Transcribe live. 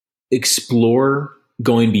explore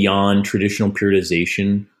going beyond traditional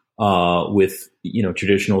periodization with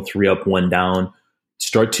traditional 3 up, 1 down.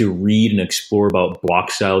 Start to read and explore about block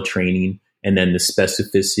style training, and then the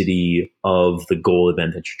specificity of the goal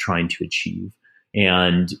event that you're trying to achieve,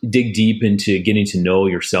 and dig deep into getting to know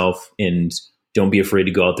yourself. And don't be afraid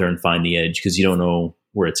to go out there and find the edge, because you don't know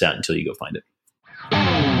where it's at until you go find it.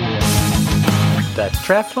 That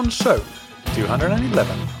Triathlon Show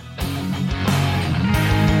 211.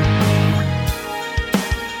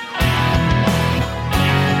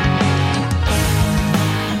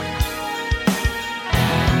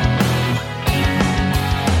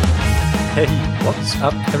 Hey, what's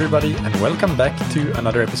up everybody, and welcome back to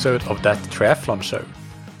another episode of That Triathlon Show,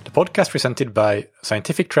 the podcast presented by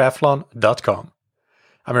scientifictriathlon.com.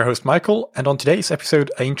 I'm your host Michael, and on today's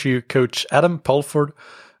episode I interview Coach Adam Pulford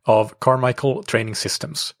of Carmichael Training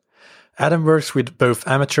Systems. Adam works with both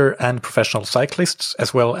amateur and professional cyclists,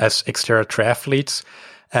 as well as Xterra triathletes.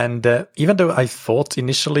 And even though I thought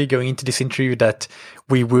initially going into this interview that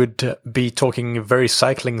we would be talking very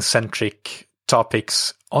cycling-centric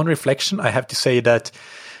topics, on reflection, I have to say that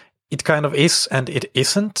it kind of is and it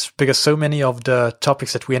isn't, because so many of the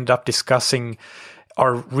topics that we end up discussing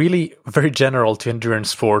are really very general to endurance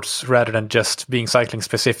sports rather than just being cycling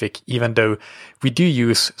specific, even though we do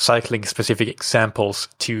use cycling specific examples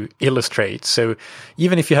to illustrate. So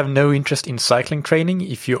even if you have no interest in cycling training,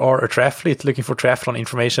 if you are a triathlete looking for triathlon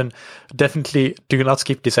information, definitely do not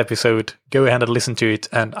skip this episode. Go ahead and listen to it,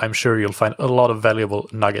 and I'm sure you'll find a lot of valuable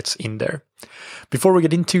nuggets in there. Before we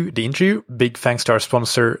get into the interview, big thanks to our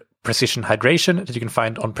sponsor, Precision Hydration, that you can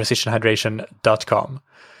find on precisionhydration.com.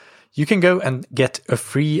 You can go and get a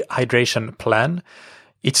free hydration plan.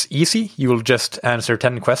 It's easy. You will just answer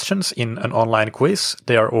 10 questions in an online quiz.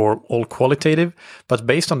 They are all qualitative, but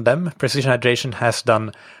based on them, Precision Hydration has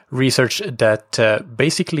done research that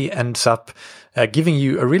basically ends up giving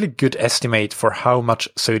you a really good estimate for how much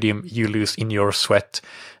sodium you lose in your sweat.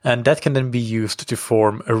 And that can then be used to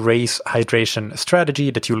form a race hydration strategy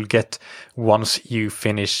that you'll get once you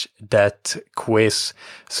finish that quiz.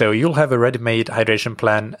 So you'll have a ready-made hydration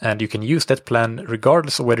plan, and you can use that plan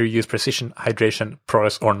regardless of whether you use Precision Hydration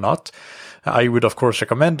products or not. I would, of course,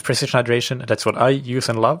 recommend Precision Hydration. That's what I use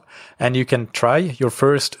and love. And you can try your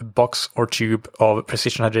first box or tube of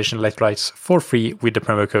Precision Hydration electrolytes for free with the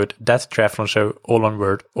promo code ThatTriathlonShow, all one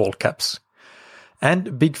word, all caps.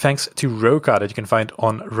 And big thanks to Roka that you can find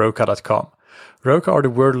on Roka.com. Roka are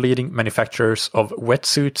the world-leading manufacturers of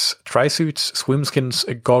wetsuits, tri-suits,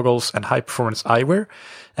 swimskins, goggles, and high-performance eyewear.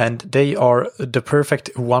 And they are the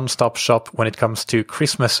perfect one-stop shop when it comes to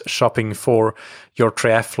Christmas shopping for your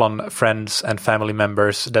triathlon friends and family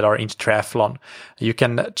members that are into triathlon. You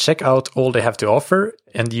can check out all they have to offer,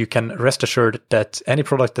 and you can rest assured that any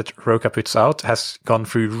product that Roka puts out has gone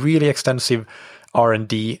through really extensive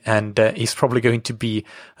R&D and is probably going to be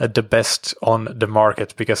the best on the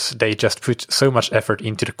market, because they just put so much effort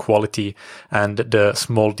into the quality and the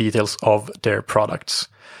small details of their products.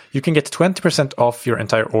 You can get 20% off your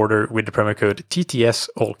entire order with the promo code TTS,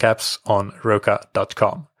 all caps, on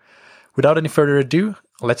Roka.com. Without any further ado,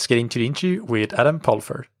 let's get into the interview with Adam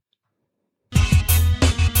Pulford.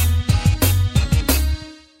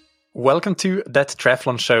 Welcome to That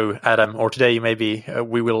Triathlon Show, Adam, or today maybe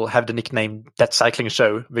we will have the nickname That Cycling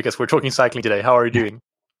Show, because we're talking cycling today. How are you doing?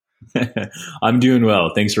 I'm doing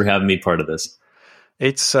well. Thanks for having me part of this.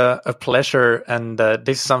 It's a pleasure, and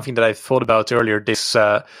this is something that I thought about earlier this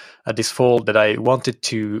fall, that I wanted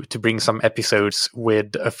to bring some episodes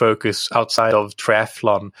with a focus outside of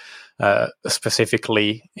triathlon,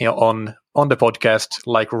 specifically on the podcast,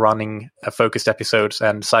 like running focused episodes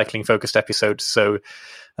and cycling focused episodes. So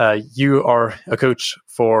you are a coach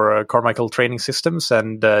for Carmichael Training Systems,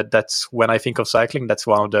 and that's when I think of cycling, that's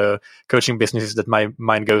one of the coaching businesses that my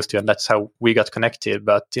mind goes to, and that's how we got connected.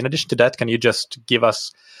 But in addition to that, can you just give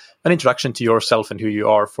us an introduction to yourself and who you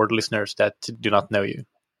are for the listeners that do not know you?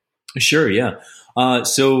 Sure, yeah.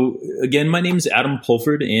 So again, my name is Adam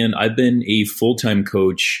Pulford, and I've been a full-time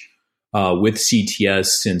coach with CTS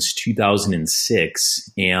since 2006.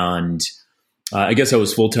 And I guess I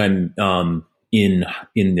was full-time in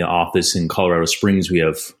the office in Colorado Springs. We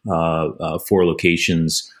have 4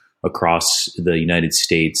 locations across the United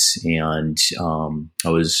States, and I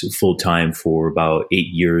was full time for about 8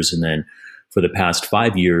 years, and then for the past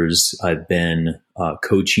 5 years, I've been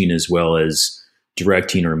coaching as well as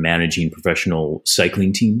directing or managing professional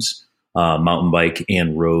cycling teams, mountain bike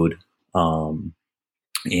and road,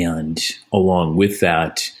 and along with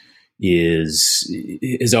that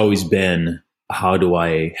has always been, how do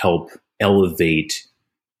I help elevate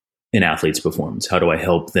an athlete's performance? How do I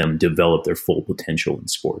help them develop their full potential in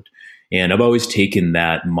sport? And I've always taken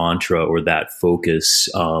that mantra or that focus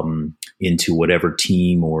into whatever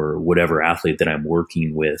team or whatever athlete that I'm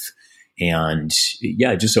working with. And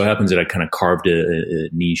yeah, it just so happens that I kind of carved a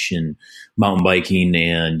niche in mountain biking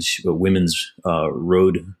and women's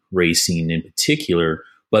road racing in particular.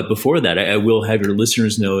 But before that, I will have your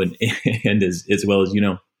listeners know, and as well as you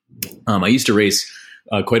know, I used to race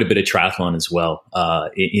quite a bit of triathlon as well.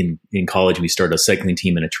 In college, we started a cycling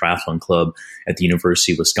team and a triathlon club at the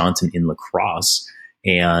University of Wisconsin in La Crosse.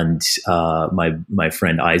 And my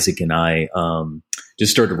friend Isaac and I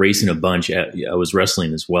just started racing a bunch. I was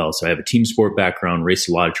wrestling as well. So I have a team sport background, raced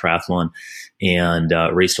a lot of triathlon, and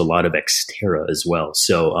raced a lot of Xterra as well.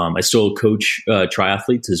 So I still coach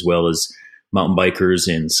triathletes as well as mountain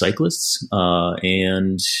bikers and cyclists.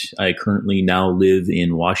 And I currently now live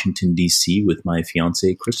in Washington, D.C. with my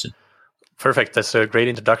fiance, Kristen. Perfect. That's a great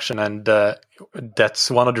introduction. And that's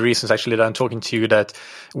one of the reasons actually that I'm talking to you, that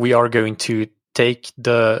we are going to take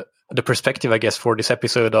the perspective, I guess, for this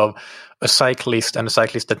episode of a cyclist and a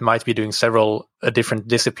cyclist that might be doing several different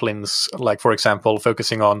disciplines, like, for example,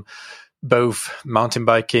 focusing on both mountain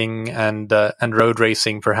biking and road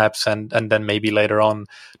racing, perhaps, and then maybe later on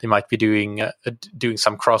they might be doing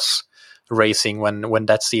some cross racing when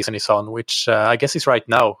that season is on, which I guess is right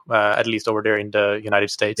now, at least over there in the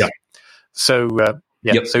United States. Yeah. So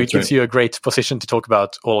so it gives you a great position to talk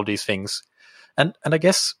about all of these things, and I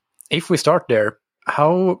guess if we start there,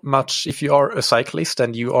 how much, if you are a cyclist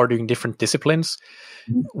and you are doing different disciplines,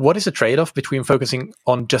 what is the trade-off between focusing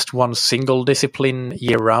on just one single discipline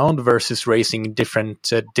year-round versus racing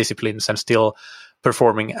different disciplines and still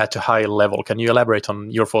performing at a high level? Can you elaborate on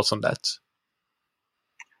your thoughts on that?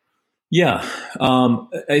 Yeah,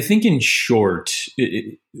 I think in short,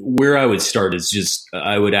 where I would start is just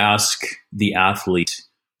I would ask the athlete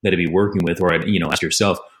that I'd be working with, or ask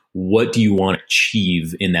yourself, what do you want to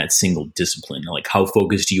achieve in that single discipline? Like, how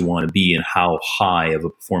focused do you want to be and how high of a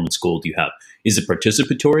performance goal do you have? Is it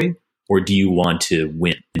participatory, or do you want to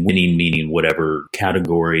win? Winning meaning whatever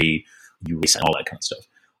category you race in, all that kind of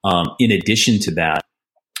stuff. In addition to that,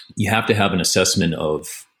 you have to have an assessment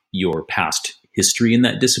of your past history in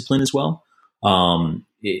that discipline as well,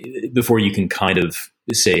 before you can kind of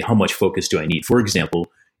say, how much focus do I need? For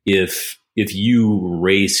example, if you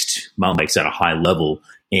raced mountain bikes at a high level,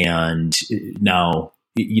 and now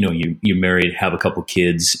you're married, have a couple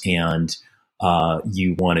kids, and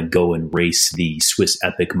you want to go and race the Swiss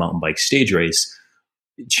Epic mountain bike stage race,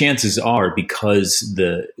 chances are, because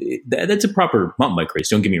that's a proper mountain bike race,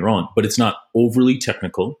 don't get me wrong, but it's not overly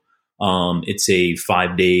technical. It's a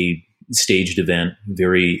 5-day staged event,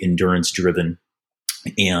 very endurance driven,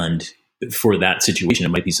 and for that situation, it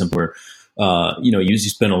might be something where you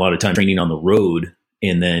spend a lot of time training on the road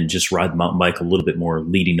and then just ride the mountain bike a little bit more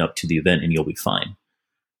leading up to the event, and you'll be fine.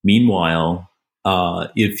 Meanwhile,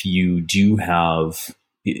 if you do have,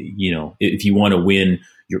 if you want to win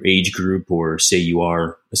your age group, or say you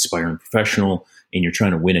are aspiring professional and you're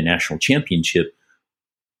trying to win a national championship,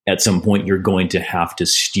 at some point you're going to have to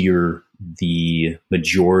steer the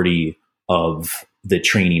majority of the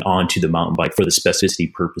training onto the mountain bike for the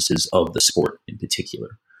specificity purposes of the sport in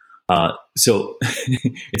particular. So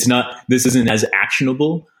this isn't as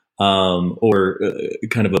actionable or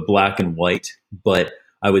kind of a black and white, but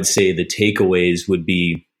I would say the takeaways would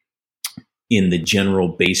be in the general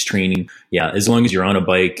base training. Yeah, as long as you're on a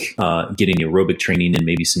bike, getting aerobic training and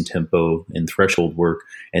maybe some tempo and threshold work.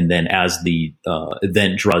 And then as the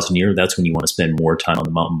event draws near, that's when you want to spend more time on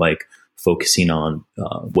the mountain bike, focusing on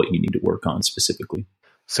what you need to work on specifically.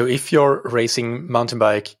 So if you're racing mountain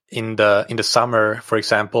bike in the summer, for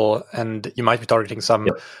example, and you might be targeting some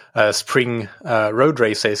spring road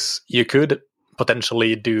races, you could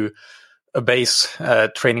potentially do a base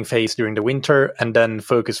training phase during the winter and then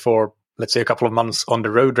focus for, let's say, a couple of months on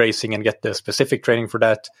the road racing and get the specific training for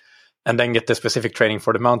that, and then get the specific training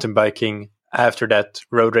for the mountain biking after that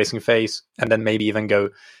road racing phase, and then maybe even go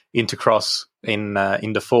into cross in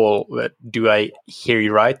the fall. Do I hear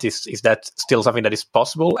you right? Is that still something that is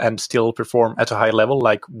possible and still perform at a high level,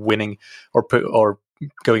 like winning or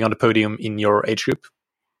going on the podium in your age group?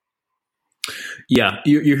 Yeah,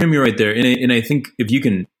 you're hearing me right there. And I think if you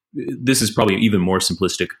can, this is probably even more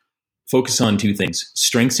simplistic, focus on two things: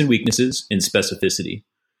 strengths and weaknesses and specificity.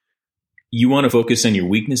 You want to focus on your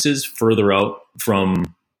weaknesses further out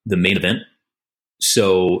from the main event.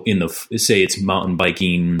 So say it's mountain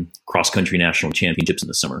biking cross-country national championships in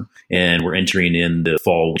the summer, and we're entering in the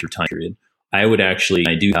fall winter time period. I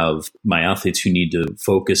do have my athletes who need to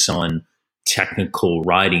focus on technical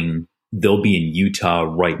riding they'll be in Utah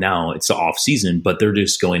right now. It's the off season, but they're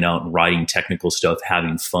just going out and riding technical stuff,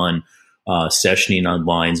 having fun, sessioning on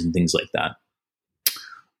lines and things like that.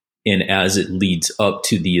 And as it leads up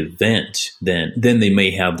to the event, then they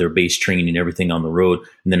may have their base training and everything on the road.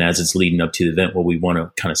 And then as it's leading up to the event, what we want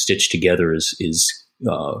to kind of stitch together is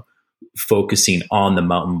focusing on the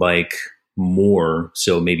mountain bike more.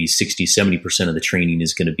 So maybe 60-70% of the training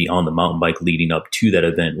is going to be on the mountain bike leading up to that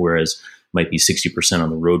event, whereas might be 60% on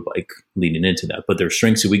the road bike leading into that. But their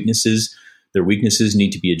strengths and weaknesses, their weaknesses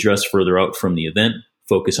need to be addressed further out from the event,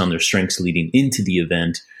 focus on their strengths leading into the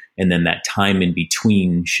event, and then that time in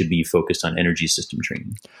between should be focused on energy system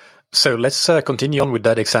training. So let's continue on with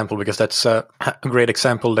that example, because that's a great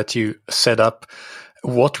example that you set up.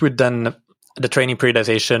 What would then the training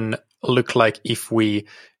periodization look like if we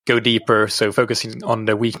go deeper? So focusing on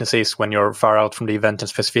the weaknesses when you're far out from the event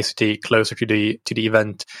and specificity closer to the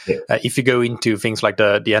event. Yeah. If you go into things like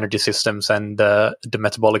the energy systems and the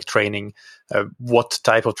metabolic training, what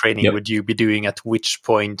type of training would you be doing at which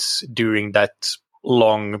points during that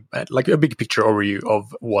long, like a big picture overview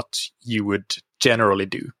of what you would generally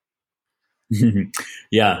do?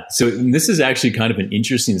 Yeah. So this is actually kind of an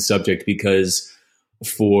interesting subject, because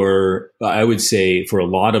I would say for a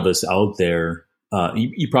lot of us out there,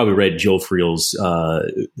 you probably read Joe Friel's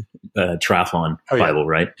triathlon Bible,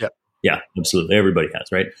 right? Yeah. Yeah, absolutely. Everybody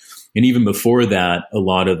has, right? And even before that, a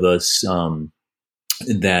lot of us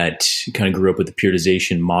that kind of grew up with the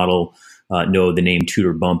periodization model know the name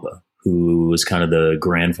Tudor Bumpa, who was kind of the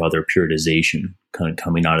grandfather of periodization, kind of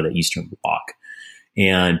coming out of the Eastern Bloc.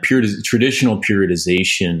 And traditional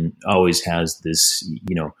periodization always has this,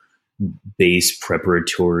 base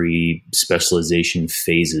preparatory specialization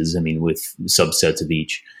phases, with subsets of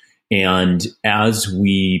each. And as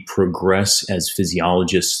we progress as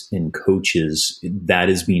physiologists and coaches, that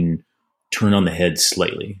is being turned on the head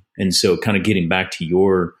slightly. And so kind of getting back to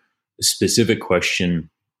your specific question,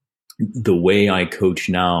 the way I coach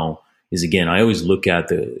now is, again, I always look at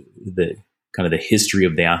the kind of the history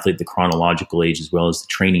of the athlete, the chronological age, as well as the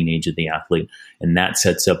training age of the athlete. And that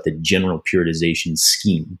sets up the general periodization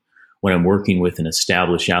scheme. When I'm working with an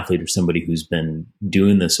established athlete or somebody who's been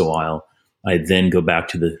doing this a while, I then go back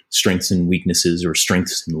to the strengths and weaknesses, or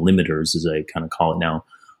strengths and limiters, as I kind of call it now,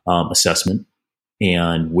 assessment,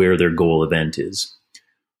 and where their goal event is.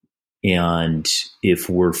 And if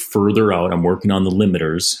we're further out, I'm working on the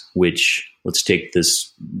limiters, which, let's take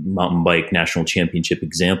this mountain bike national championship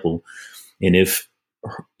example. And if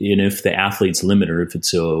the athlete's limiter, if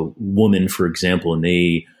it's a woman, for example, and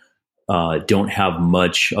they don't have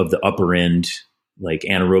much of the upper end, like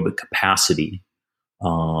anaerobic capacity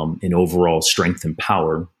and overall strength and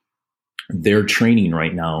power, their training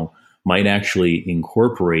right now might actually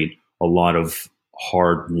incorporate a lot of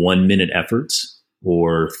hard 1-minute efforts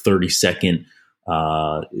or 30-second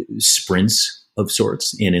sprints of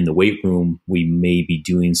sorts. And in the weight room, we may be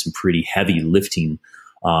doing some pretty heavy lifting,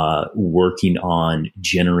 working on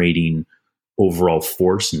generating overall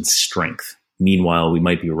force and strength. Meanwhile, we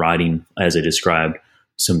might be riding, as I described,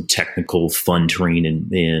 some technical fun terrain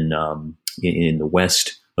in the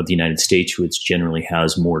west of the United States, which generally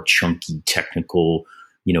has more chunky, technical,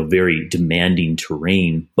 very demanding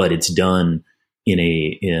terrain, but it's done in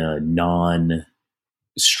a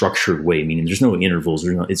non-structured way, meaning there's no intervals.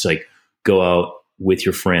 It's like go out with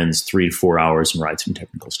your friends 3 to 4 hours and ride some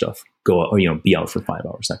technical stuff. Go out, be out for 5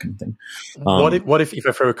 hours, that kind of thing. What if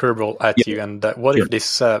I throw a curveball at you, and what if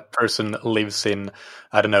this person lives in,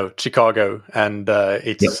 I don't know, Chicago, and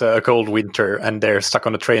it's a cold winter, and they're stuck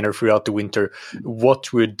on a trainer throughout the winter?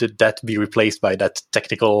 What would that be replaced by, that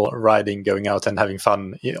technical riding, going out and having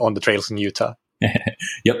fun on the trails in Utah?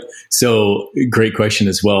 Yep. So great question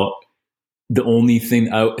as well. The only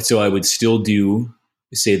thing, I would still do,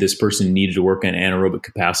 say this person needed to work on anaerobic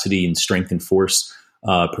capacity and strength and force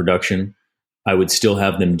production. I would still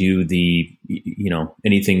have them do the,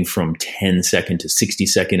 anything from 10-second to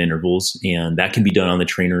 60-second intervals, and that can be done on the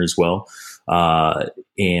trainer as well.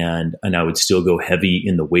 And I would still go heavy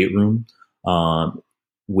in the weight room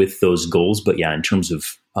with those goals. But yeah, in terms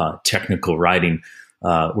of technical riding,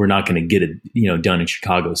 we're not going to get it, done in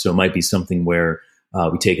Chicago. So it might be something where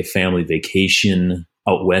we take a family vacation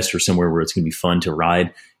out west or somewhere where it's going to be fun to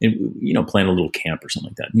ride, and plan a little camp or something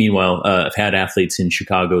like that. Meanwhile, I've had athletes in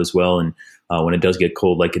Chicago as well, and when it does get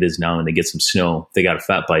cold like it is now and they get some snow, if they got a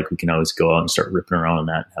fat bike, we can always go out and start ripping around on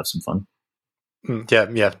that and have some fun.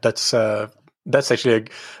 Yeah, that's actually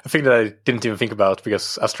a thing that I didn't even think about,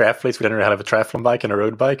 because as triathletes, we generally have a triathlon bike and a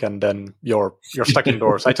road bike, and then you're stuck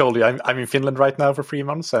indoors. I told you I'm in Finland right now for 3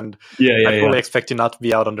 months, and I fully expect to not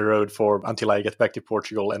be out on the road until I get back to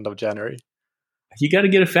Portugal end of January. You got to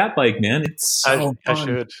get a fat bike, man. It's so I fun.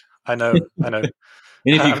 should. I know.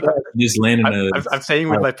 And if you crash, just land in I'm staying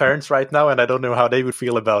with my parents right now, and I don't know how they would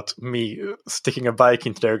feel about me sticking a bike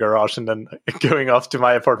into their garage and then going off to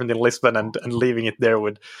my apartment in Lisbon and leaving it there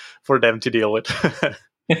for them to deal with.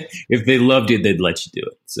 If they loved it, they'd let you do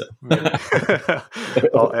it. So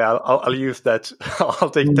I'll use that. I'll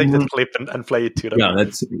take that clip and play it to them. Yeah,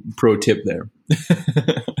 that's a pro tip there.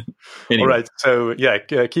 Anyway. All right. So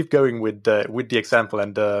keep going with the example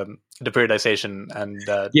and the periodization and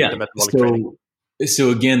the metabolic training.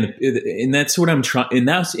 So again, and that's what I'm trying, and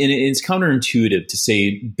it's counterintuitive to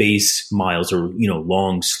say base miles or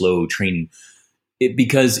long, slow training,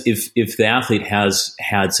 because if the athlete has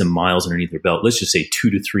had some miles underneath their belt, let's just say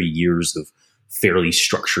 2 to 3 years of fairly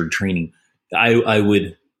structured training, I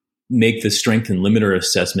would make the strength and limiter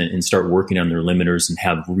assessment and start working on their limiters and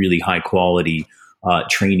have really high quality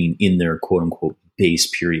training in their quote unquote base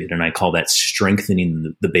period, and I call that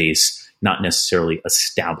strengthening the base, not necessarily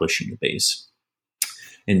establishing the base.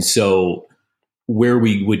 And so where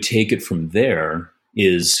we would take it from there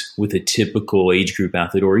is with a typical age group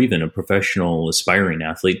athlete or even a professional aspiring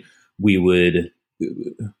athlete, we would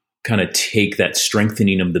kind of take that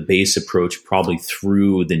strengthening of the base approach probably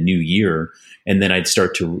through the new year. And then I'd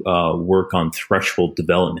start to work on threshold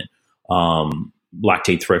development,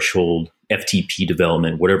 lactate threshold, FTP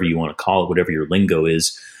development, whatever you want to call it, whatever your lingo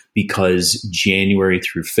is, because January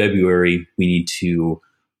through February, we need to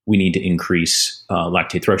increase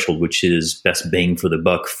lactate threshold, which is best bang for the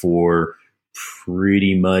buck for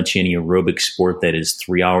pretty much any aerobic sport that is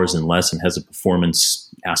 3 hours and less and has a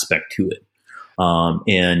performance aspect to it.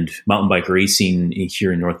 And mountain bike racing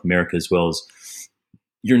here in North America, as well as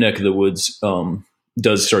your neck of the woods,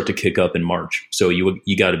 does start to kick up in March. So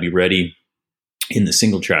you got to be ready in the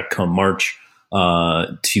single track come March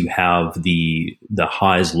to have the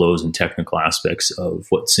highs, lows, and technical aspects of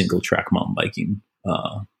what single track mountain biking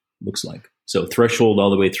looks like. So threshold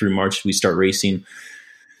all the way through March, we start racing.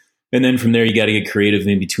 And then from there, you got to get creative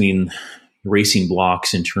in between racing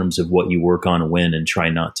blocks in terms of what you work on and when, and try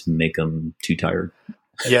not to make them too tired.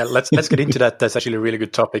 Yeah, let's get into that. That's actually a really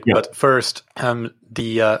good topic. Yeah. But first,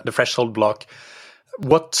 the threshold block.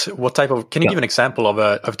 What type of? Can you give an example of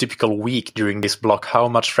a typical week during this block? How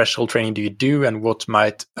much threshold training do you do, and what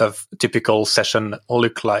might a typical session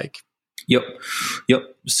look like? Yep.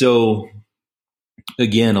 So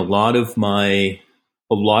again, a lot of my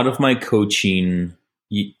coaching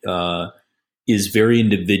is very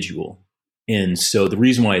individual, and so the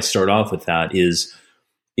reason why I start off with that is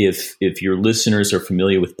if your listeners are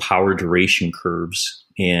familiar with power duration curves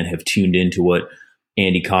and have tuned into what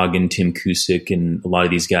Andy Coggan, Tim Cusick, and a lot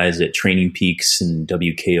of these guys at Training Peaks and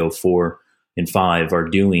WKO 4 and 5 are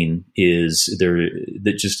doing, is they're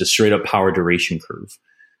just a straight up power duration curve.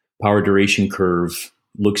 Power duration curve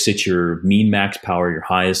looks at your mean max power, your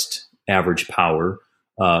highest average power,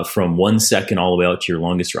 from 1 second all the way out to your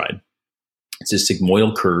longest ride. It's a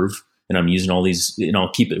sigmoidal curve, and I'm using all these, and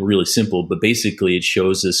I'll keep it really simple, but basically it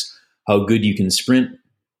shows us how good you can sprint,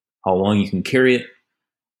 how long you can carry it,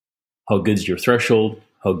 how good's your threshold,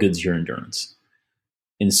 how good's your endurance.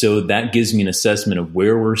 And so that gives me an assessment of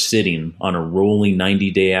where we're sitting on a rolling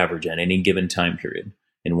 90-day average at any given time period.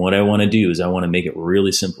 And what I want to do is I want to make it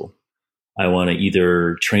really simple. I want to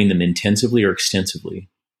either train them intensively or extensively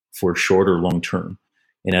for short or long term.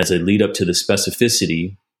 And as I lead up to the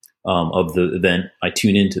specificity of the event, I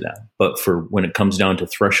tune into that. But for when it comes down to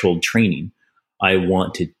threshold training, I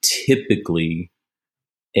want to typically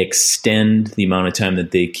extend the amount of time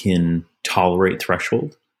that they can tolerate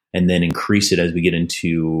threshold and then increase it as we get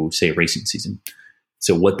into, say, racing season.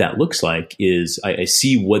 So what that looks like is I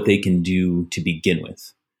see what they can do to begin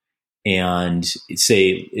with. And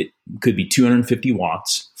say it could be 250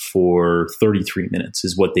 watts for 33 minutes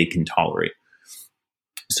is what they can tolerate.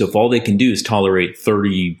 So if all they can do is tolerate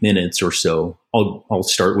 30 minutes or so, I'll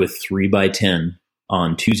start with 3x10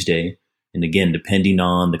 on Tuesday. And again, depending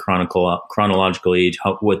on the chronological age,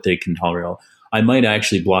 what they can tolerate, I might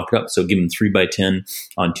actually block it up. So give them 3x10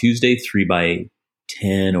 on Tuesday,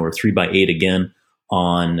 3x10 or 3x8 again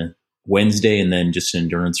on Wednesday, and then just an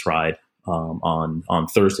endurance ride on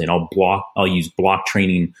Thursday. And I'll use block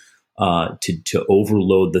training to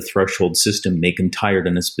overload the threshold system, make them tired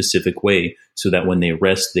in a specific way, so that when they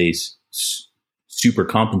rest, they super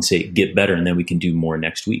compensate, get better, and then we can do more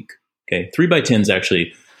next week. Okay, 3x10 is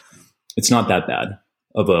actually, it's not that bad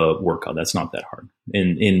of a workout. That's not that hard.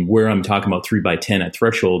 And where I'm talking about 3x10 at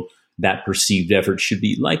threshold, that perceived effort should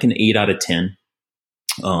be like an 8 out of 10.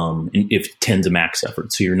 If 10's a max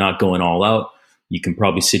effort. So you're not going all out. You can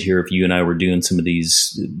probably sit here, if you and I were doing some of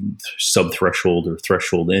these sub-threshold or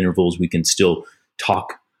threshold intervals, we can still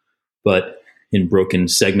talk, but in broken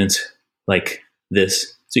segments like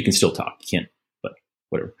this. So you can still talk. You can't, but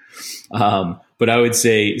whatever. But I would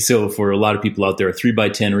say, so for a lot of people out there, a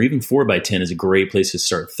 3x10 or even 4x10 is a great place to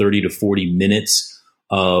start. 30 to 40 minutes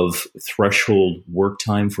of threshold work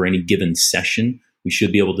time for any given session. We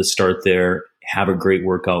should be able to start there, have a great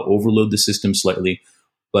workout, overload the system slightly.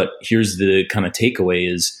 But here's the kind of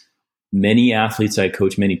takeaway is many athletes I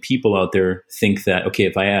coach, many people out there think that, okay,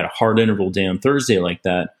 if I add a hard interval day on Thursday like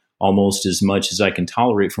that, almost as much as I can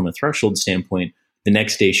tolerate from a threshold standpoint, the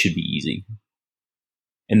next day should be easy.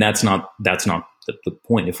 And that's not the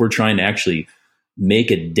point. If we're trying to actually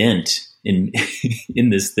make a dent in in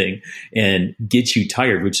this thing and get you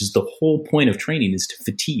tired, which is the whole point of training, is to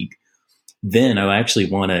fatigue, then I actually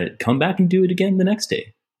want to come back and do it again the next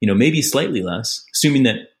day. Maybe slightly less, assuming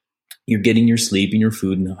that you're getting your sleep and your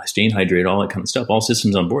food and staying hydrated, all that kind of stuff, all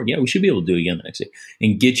systems on board. Yeah, we should be able to do it again the next day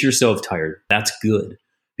and get yourself tired. That's good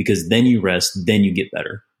because then you rest, then you get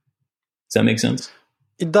better. Does that make sense?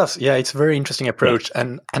 It does. Yeah, it's a very interesting approach.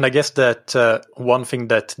 Yeah. And I guess that one thing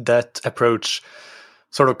that approach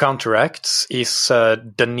sort of counteracts is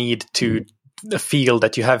the need to feel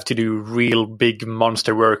that you have to do real big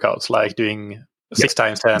monster workouts, like doing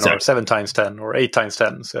 6x10 exactly. Or 7x10 or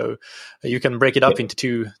 8x10. So you can break it up into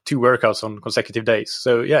two workouts on consecutive days.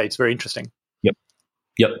 So yeah, it's very interesting.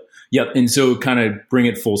 Yep. And so kind of bring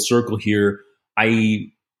it full circle here.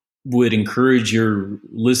 I would encourage your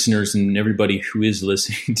listeners and everybody who is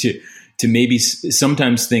listening to maybe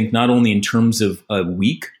sometimes think not only in terms of a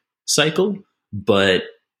week cycle, but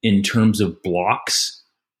in terms of blocks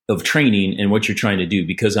of training and what you're trying to do.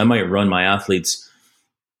 Because I might run my athletes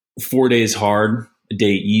 4 days hard, a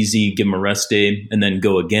day easy, give them a rest day, and then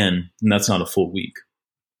go again. And that's not a full week.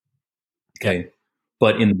 Okay.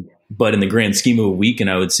 But in the grand scheme of a week, and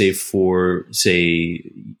I would say for,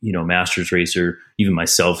 masters racer, even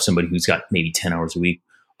myself, somebody who's got maybe 10 hours a week,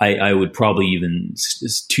 I would probably even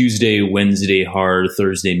Tuesday, Wednesday hard,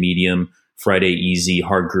 Thursday medium, Friday easy,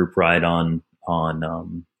 hard group ride on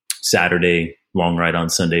Saturday, long ride on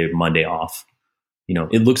Sunday, Monday off.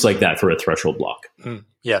 It looks like that for a threshold block.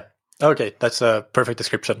 Yeah. Okay. That's a perfect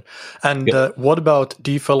description. And what about,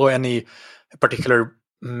 do you follow any particular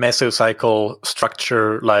mesocycle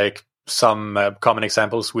structure? Like some common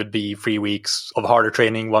examples would be 3 weeks of harder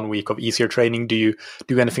training, 1 week of easier training. Do you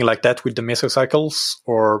do anything like that with the mesocycles,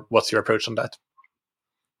 or what's your approach on that?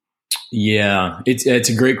 Yeah, it's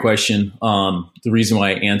a great question. The reason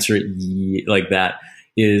why I answer it like that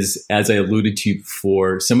is, as I alluded to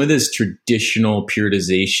before, some of this traditional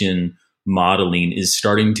periodization modeling is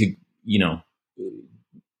starting to,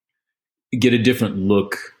 get a different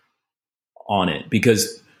look on it,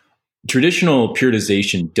 because traditional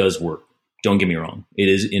periodization does work. Don't get me wrong. It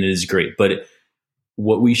is great. But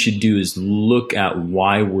what we should do is look at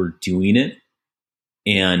why we're doing it,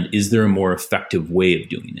 and is there a more effective way of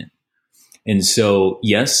doing it? And so,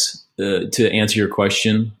 yes, to answer your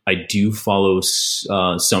question, I do follow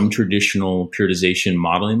some traditional periodization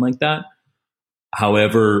modeling like that.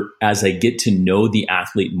 However, as I get to know the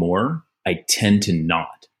athlete more, I tend to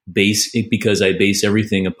not base it, because I base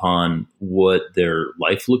everything upon what their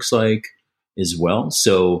life looks like as well.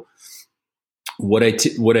 So what I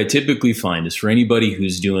typically find is, for anybody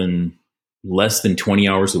who's doing less than 20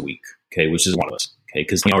 hours a week, okay, which is a lot of us, okay,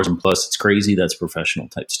 because 20 hours and plus, it's crazy. That's professional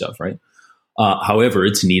type stuff, right? However,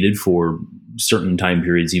 it's needed for certain time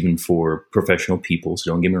periods, even for professional people.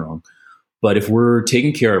 So don't get me wrong. But if we're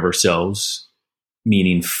taking care of ourselves,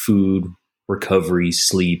 meaning food, recovery,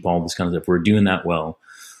 sleep, all this kind of stuff, we're doing that well,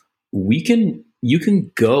 you can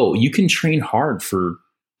train hard for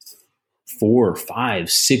 4,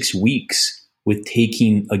 5, 6 weeks with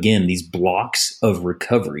taking, again, these blocks of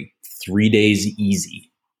recovery, 3 days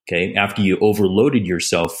easy. Okay. After you overloaded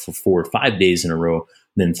yourself for 4 or 5 days in a row,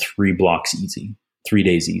 then 3 blocks easy, 3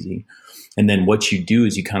 days easy. And then what you do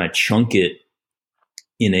is you kind of chunk it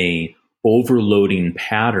in a overloading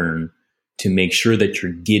pattern to make sure that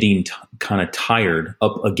you're getting kind of tired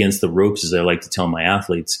up against the ropes, as I like to tell my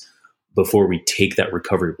athletes, before we take that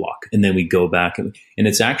recovery block. And then we go back. And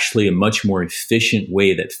it's actually a much more efficient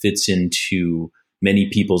way that fits into many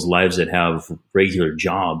people's lives that have regular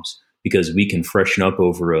jobs, because we can freshen up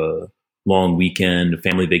over a long weekend, a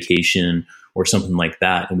family vacation, or something like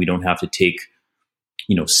that. And we don't have to take,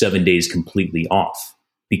 7 days completely off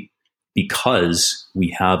because we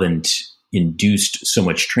haven't induced so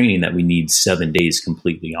much training that we need 7 days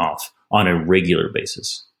completely off on a regular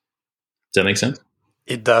basis. Does that make sense?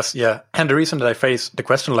 It does, yeah. And the reason that I phrase the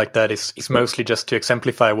question like that is mostly just to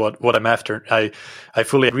exemplify what I'm after. I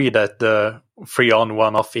fully agree that the 3 on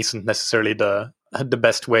 1 off isn't necessarily the the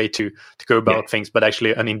best way to go about things, but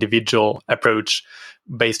actually an individual approach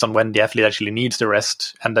based on when the athlete actually needs the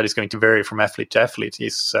rest, and that is going to vary from athlete to athlete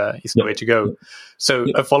is the way to go. So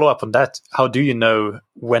a follow up on that: how do you know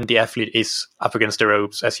when the athlete is up against the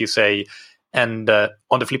ropes, as you say? And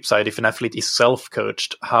on the flip side, if an athlete is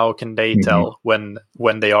self-coached, how can they tell when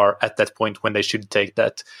they are at that point when they should take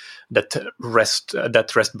that rest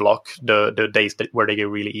block, the days where they get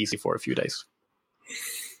really easy for a few days?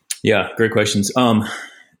 Yeah, great questions.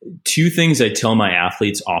 Two things I tell my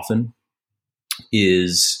athletes often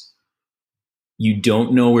is you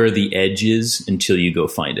don't know where the edge is until you go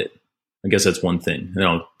find it. I guess that's one thing, and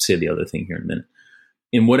I'll say the other thing here in a minute.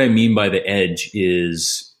 And what I mean by the edge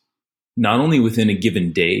is not only within a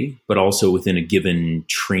given day, but also within a given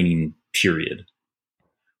training period,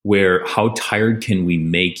 where how tired can we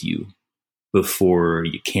make you before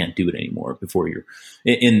you can't do it anymore, before you're,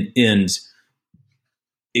 and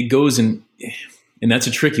it goes and that's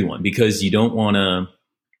a tricky one, because you don't want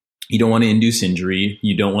to induce injury.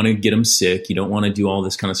 You don't want to get them sick. You don't want to do all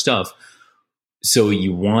this kind of stuff. So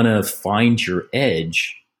you want to find your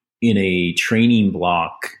edge in a training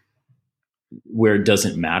block where it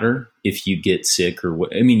doesn't matter if you get sick or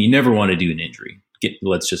what. I mean, you never want to do an injury.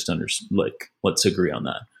 Let's agree on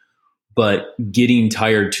that. But getting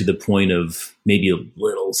tired to the point of maybe a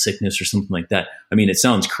little sickness or something like that. I mean, it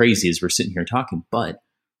sounds crazy as we're sitting here talking, but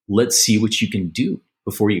let's see what you can do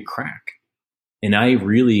before you crack. And I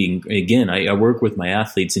really, again, I work with my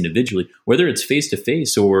athletes individually, whether it's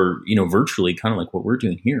face-to-face or, virtually, kind of like what we're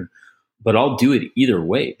doing here. But I'll do it either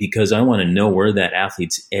way, because I want to know where that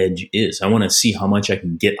athlete's edge is. I want to see how much I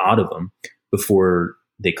can get out of them before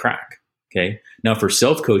they crack. Okay. Now, for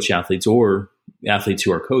self-coach athletes or athletes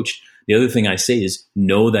who are coached, the other thing I say is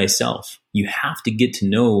know thyself. You have to get to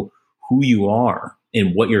know who you are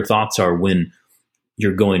and what your thoughts are when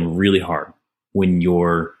you're going really hard, when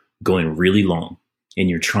you're going really long, and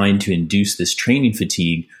you're trying to induce this training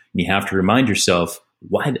fatigue. And you have to remind yourself,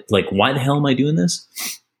 why the hell am I doing this?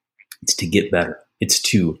 It's to get better. It's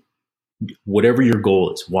to whatever your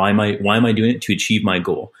goal is. Why am I doing it? To achieve my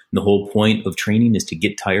goal. And the whole point of training is to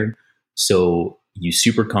get tired, so you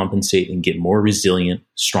super compensate and get more resilient,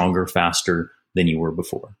 stronger, faster than you were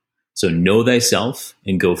before. So know thyself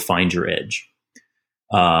and go find your edge.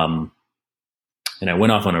 And I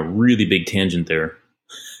went off on a really big tangent there.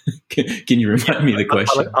 Can you remind me of the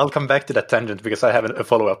question? I'll come back to that tangent because I have a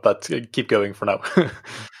follow-up, but keep going for now.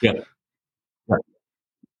 Yeah.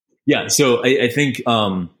 Yeah. So I think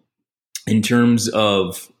in terms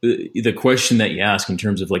of the question that you ask, in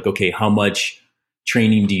terms of like, okay, how much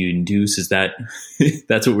training do you induce? Is that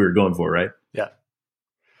that's what we were going for, right? Yeah.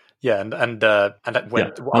 Yeah. And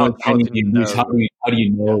when, how do you know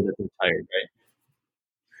that they're tired, right?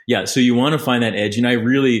 Yeah. So you want to find that edge. And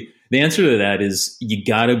the answer to that is you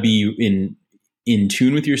got to be in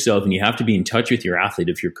tune with yourself, and you have to be in touch with your athlete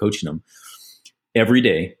if you're coaching them every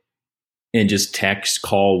day, and just text,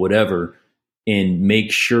 call, whatever, and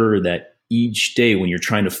make sure that each day when you're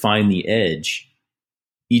trying to find the edge,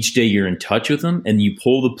 each day you're in touch with them and you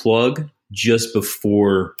pull the plug just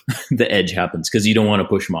before the edge happens, because you don't want to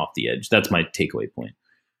push them off the edge. That's my takeaway point.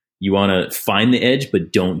 You want to find the edge,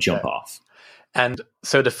 but don't jump off. And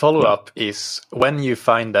so the follow-up is, when you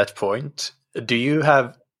find that point, do you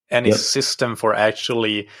have any system for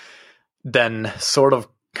actually then sort of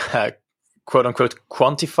quote unquote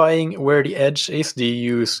quantifying where the edge is? Do you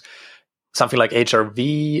use something like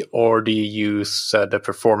HRV, or do you use the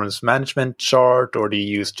performance management chart, or do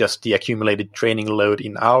you use just the accumulated training load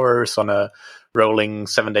in hours on a rolling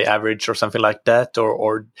 7-day average or something like that?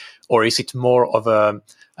 Or is it more of a,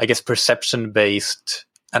 I guess, perception-based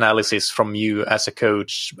analysis from you as a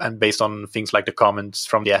coach and based on things like the comments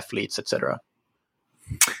from the athletes, etc.?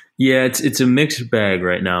 Yeah, it's a mixed bag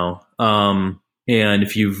right now. And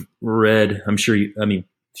if you've read, I'm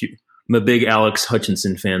a big Alex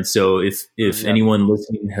Hutchinson fan. So if anyone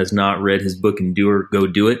listening has not read his book Endure, go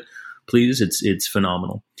do it, please. It's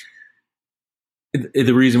phenomenal.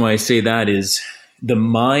 The reason why I say that is the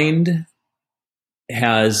mind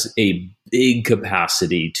has a big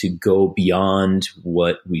capacity to go beyond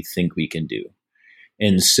what we think we can do.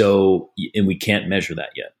 And we can't measure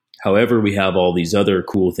that yet. However, we have all these other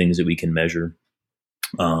cool things that we can measure.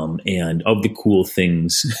 And of the cool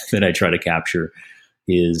things that I try to capture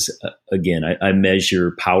is, again, I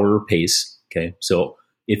measure power or pace. Okay. So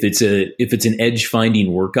if it's an edge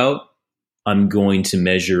finding workout, I'm going to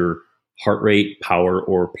measure heart rate, power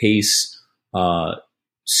or pace,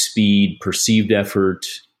 speed, perceived effort,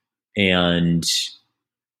 and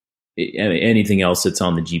anything else that's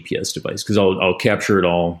on the GPS device, because I'll capture it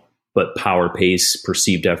all but power, pace,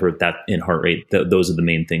 perceived effort, that and heart rate, those are the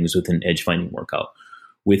main things within edge finding workout.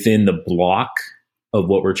 Within the block of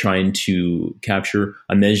what we're trying to capture,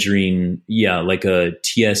 I'm measuring, like a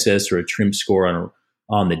TSS or a TRIMP score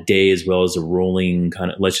on the day, as well as a rolling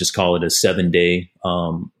kind of, let's just call it a 7-day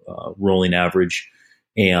rolling average,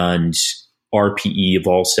 and RPE of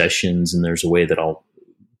all sessions. And there's a way that I'll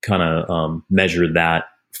kind of measure that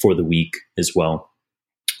for the week as well.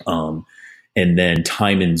 And then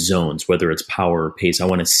time in zones, whether it's power or pace. I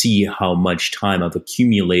want to see how much time I've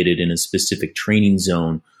accumulated in a specific training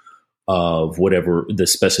zone of whatever the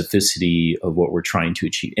specificity of what we're trying to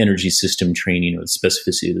achieve, energy system training or the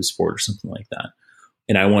specificity of the sport or something like that.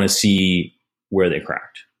 And I want to see where they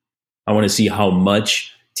cracked. I want to see how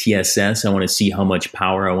much TSS, I want to see how much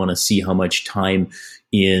power, I want to see how much time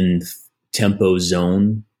in tempo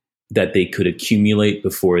zone that they could accumulate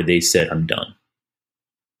before they said, I'm done.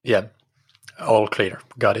 Yeah, all clear.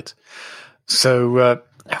 Got it. So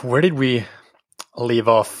where did we leave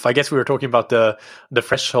off? I guess we were talking about the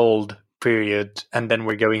threshold period, and then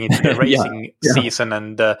we're going into the racing season,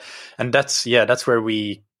 and that's where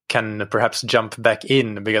we can perhaps jump back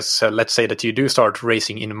in, because let's say that you do start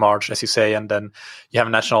racing in March, as you say, and then you have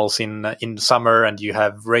nationals in summer, and you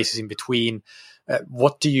have races in between.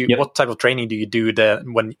 What type of training do you do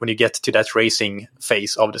when you get to that racing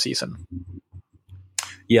phase of the season?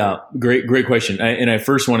 Yeah, great question. I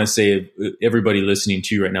first want to say, everybody listening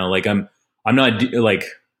to you right now, like I'm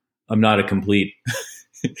not a complete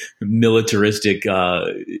militaristic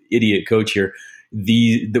idiot coach here.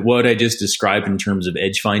 What I just described in terms of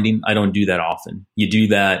edge finding, I don't do that often. You do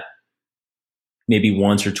that maybe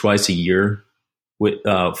once or twice a year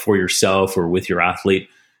for yourself or with your athlete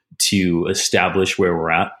to establish where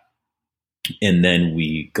we're at, and then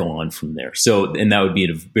we go on from there. So, and that would be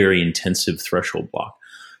a very intensive threshold block.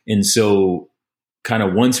 And so kind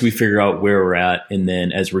of once we figure out where we're at, and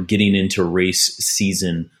then as we're getting into race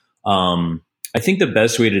season, I think the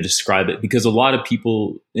best way to describe it, because a lot of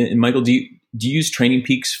people, and Michael, do you use Training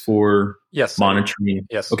Peaks for monitoring?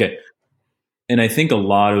 Yes. Okay. And I think a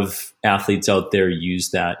lot of athletes out there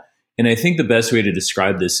use that. And I think the best way to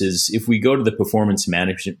describe this is if we go to the performance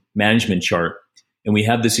management chart and we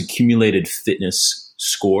have this accumulated fitness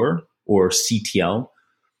score, or CTL,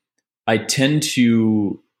 I tend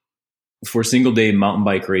to, for single day mountain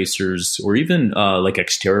bike racers or even like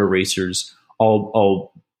Xterra racers,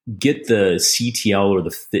 I'll get the CTL or the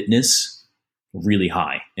fitness really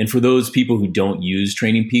high. And for those people who don't use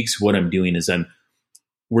Training Peaks, what I'm doing is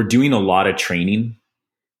we're doing a lot of training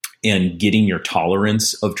and getting your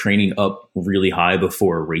tolerance of training up really high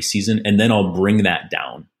before a race season. And then I'll bring that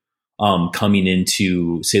down coming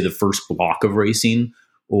into, say, the first block of racing,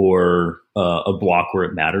 or a block where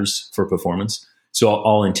it matters for performance. So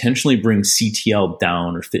I'll intentionally bring CTL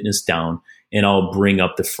down or fitness down, and I'll bring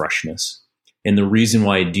up the freshness. And the reason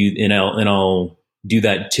why I do, and I'll do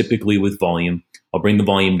that typically with volume. I'll bring the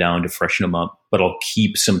volume down to freshen them up, but I'll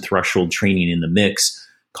keep some threshold training in the mix.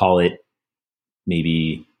 Call it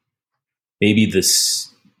maybe the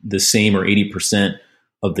same or 80%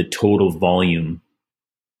 of the total volume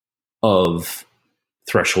of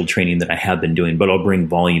threshold training that I have been doing, but I'll bring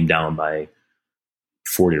volume down by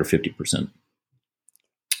 40 or 50%.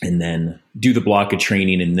 And then do the block of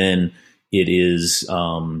training. And then it is,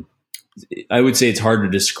 I would say it's hard to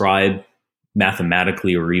describe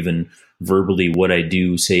mathematically or even verbally what I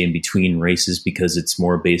do, say, in between races, because it's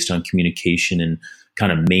more based on communication and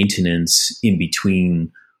kind of maintenance in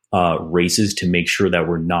between races to make sure that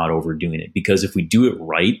we're not overdoing it. Because if we do it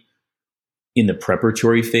right in the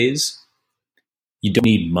preparatory phase, you don't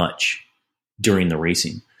need much during the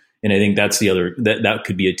racing. And I think that's the other, that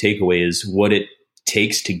could be a takeaway, is what it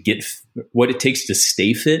takes to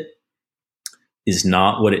stay fit is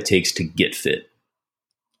not what it takes to get fit.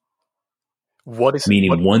 What is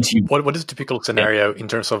a typical scenario in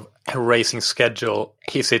terms of a racing schedule?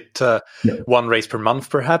 Is it one race per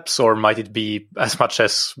month, perhaps, or might it be as much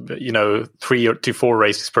as 3 to 4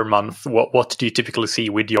 races per month? What do you typically see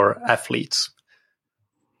with your athletes?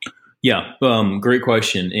 Yeah, great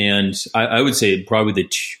question. And I would say probably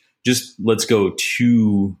let's go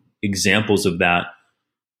 2 examples of that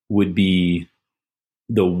would be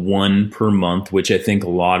the 1 per month, which I think a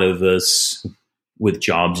lot of us with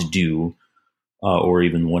jobs do, or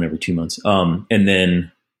even 1 every 2 months. And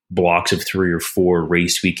then blocks of 3 or 4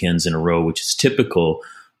 race weekends in a row, which is typical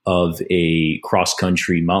of a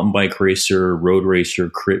cross-country mountain bike racer, road racer,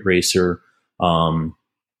 crit racer, and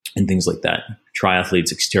things like that.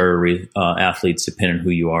 Triathletes, Xterra athletes, depending on who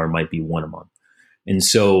you are, might be 1 a month. And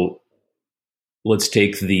so let's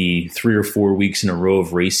take the 3 or 4 weeks in a row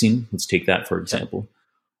of racing. Let's take that, for example.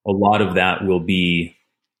 a lot of that will be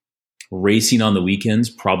racing on the weekends,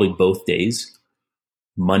 probably both days.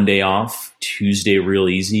 Monday off, Tuesday real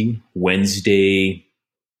easy, Wednesday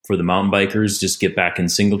for the mountain bikers, just get back in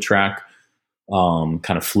single track, kind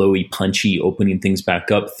of flowy, punchy, opening things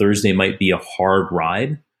back up. Thursday might be a hard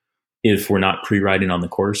ride if we're not pre-riding on the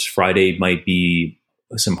course. Friday might be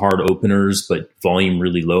some hard openers, but volume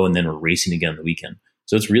really low, and then we're racing again the weekend.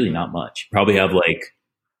 So it's really not much. Probably have like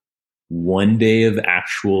one day of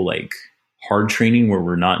actual like hard training where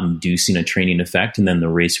we're not inducing a training effect, and then the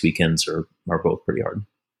race weekends are both pretty hard.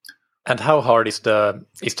 And how hard is the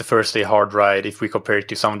first day hard ride if we compare it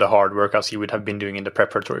to some of the hard workouts you would have been doing in the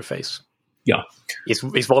preparatory phase? Yeah. Is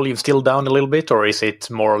volume still down a little bit, or is it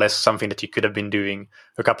more or less something that you could have been doing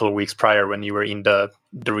a couple of weeks prior when you were in the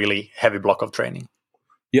really heavy block of training?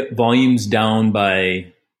 Yeah, volume's down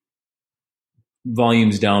by probably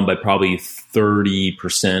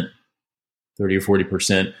 30%, 30 or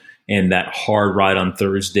 40%. And that hard ride on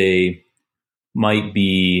Thursday might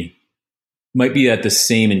be at the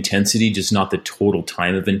same intensity, just not the total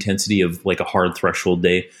time of intensity of like a hard threshold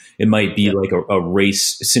day. It might be like a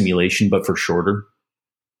race simulation, but for shorter.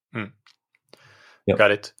 Yep.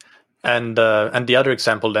 Got it. And the other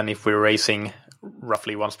example then, if we're racing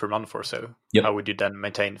roughly once per month or so, how would you then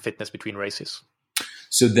maintain fitness between races?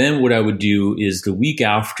 So then what I would do is the week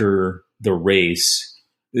after the race,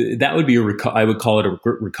 that would be I would call it a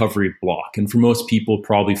recovery block. And for most people,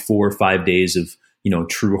 probably 4 or 5 days of,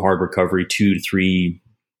 true hard recovery, 2 to 3,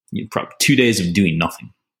 probably 2 days of doing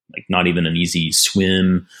nothing, like not even an easy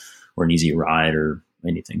swim or an easy ride or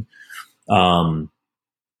anything.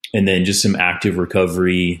 And then just some active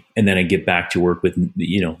recovery. And then I get back to work with,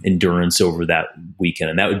 endurance over that weekend.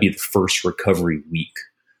 And that would be the first recovery week.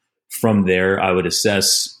 From there, I would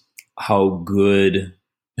assess how good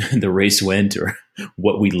the race went or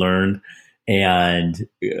what we learned, and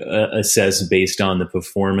assess based on the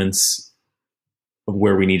performance of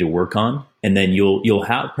where we need to work on. And then you'll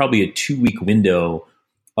have probably a 2-week window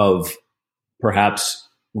of perhaps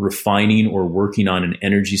refining or working on an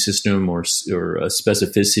energy system or a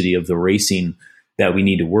specificity of the racing that we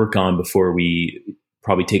need to work on before we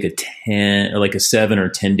probably take a 7 or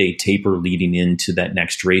 10 day taper leading into that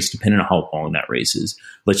next race, depending on how long that race is.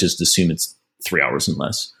 Let's just assume it's 3 hours and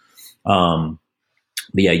less.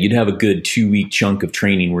 But yeah, you'd have a good 2-week chunk of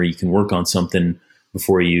training where you can work on something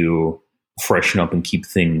before you freshen up and keep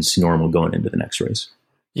things normal going into the next race.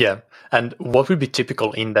 Yeah. And what would be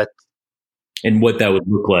typical in that? And what that would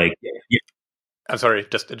look like. Yeah. I'm sorry,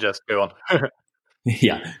 just go on.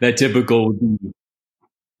 Yeah, that typical.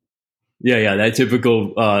 Yeah, that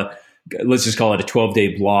typical. Let's just call it a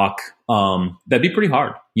 12-day block. That'd be pretty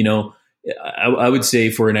hard. I would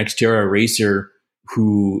say for an Xterra racer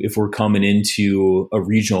who, if we're coming into a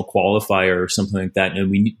regional qualifier or something like that, and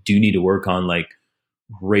we do need to work on like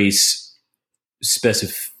race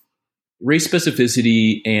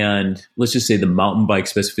specificity, and let's just say the mountain bike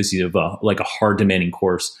specificity of a hard demanding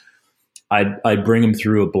course, I'd bring them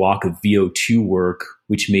through a block of VO2 work,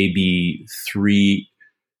 which may be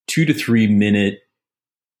 2 to 3 minute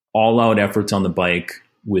all out efforts on the bike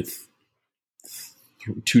with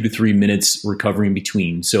 2 to 3 minutes recovery in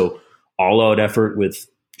between. So all out effort with,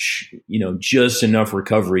 just enough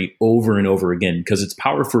recovery over and over again, because it's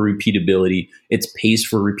power for repeatability. It's pace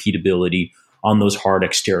for repeatability on those hard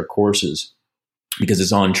Xterra courses, because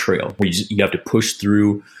it's on trail where you have to push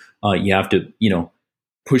through. You have to,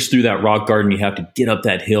 push through that rock garden. You have to get up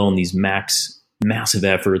that hill in these massive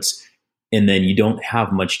efforts. And then you don't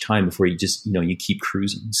have much time before you just, you keep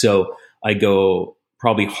cruising. So I go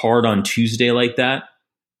probably hard on Tuesday like that,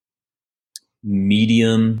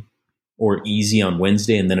 medium or easy on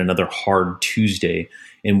Wednesday, and then another hard Tuesday.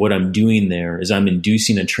 And what I'm doing there is I'm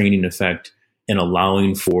inducing a training effect and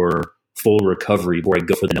allowing for full recovery before I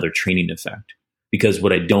go for another training effect. Because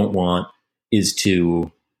what I don't want is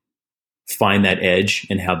to find that edge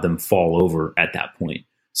and have them fall over at that point.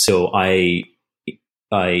 So I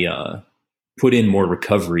put in more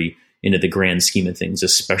recovery into the grand scheme of things,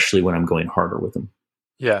 especially when I'm going harder with them.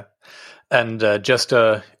 Yeah. And just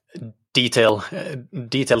a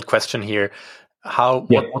detailed question here.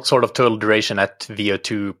 What sort of total duration at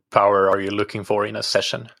VO2 power are you looking for in a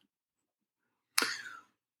session?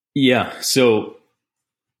 Yeah. So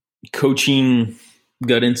coaching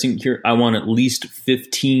gut instinct here, I want at least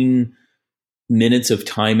 15 minutes of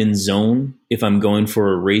time in zone if I'm going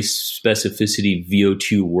for a race specificity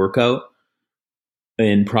VO2 workout,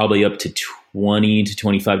 and probably up to 20 to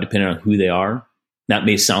 25 depending on who they are. That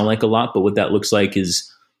may sound like a lot, but what that looks like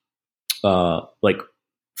is like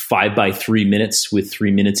 5 by 3 minutes with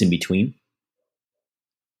 3 minutes in between.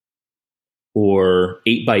 or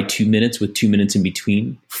 8x2 minutes with 2 minutes in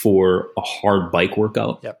between for a hard bike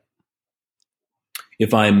workout. Yep.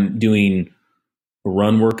 If I'm doing a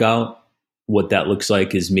run workout, what that looks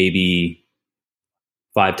like is maybe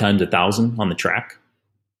 5 times 1,000 on the track.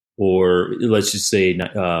 Or let's just say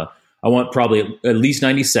I want probably at least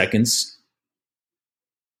 90 seconds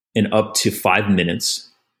and up to 5 minutes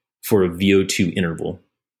for a VO2 interval.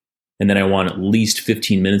 And then I want at least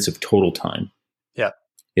 15 minutes of total time. Yeah.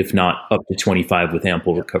 If not up to 25 with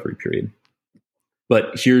ample recovery period.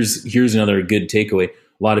 But here's another good takeaway.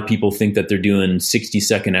 A lot of people think that they're doing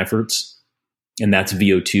 60-second efforts and that's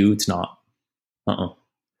VO2. It's not.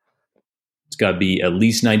 It's got to be at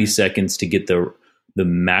least 90 seconds to get the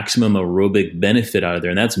maximum aerobic benefit out of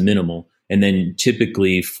there. And that's minimal. And then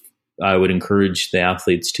typically I would encourage the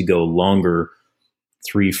athletes to go longer,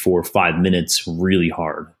 3, 4, 5 minutes really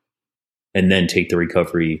hard, and then take the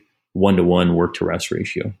recovery 1-to-1 work to rest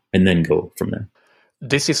ratio and then go from there.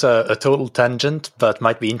 This is a total tangent, but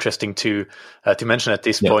might be interesting to mention at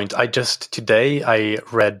this point. Today I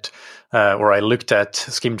read or I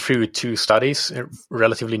skimmed through 2 studies,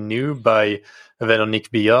 relatively new, by Veronique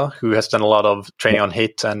Bia, who has done a lot of training on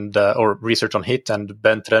HIIT and or research on HIIT, and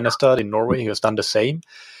Bent Rennestad in Norway, who has done the same.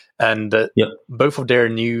 And both of their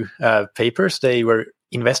new papers, they were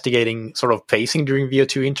investigating sort of pacing during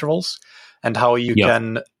VO2 intervals and how you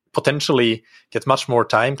can potentially get much more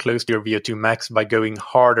time close to your VO2 max by going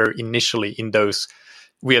harder initially in those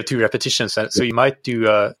VO2 repetitions. And so you might do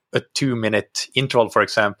a 2-minute interval, for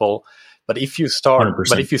example, but if you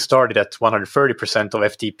started at 130% of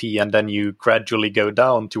FTP and then you gradually go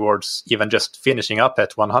down towards even just finishing up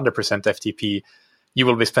at 100% FTP, you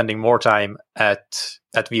will be spending more time at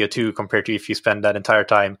VO2 compared to if you spend that entire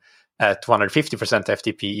time at 150%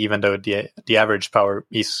 FTP, even though the average power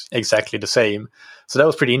is exactly the same. So that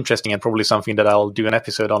was pretty interesting, and probably something that I'll do an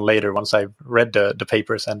episode on later once I've read the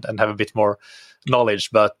papers and have a bit more knowledge.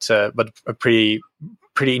 But a pretty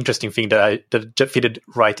interesting thing that fitted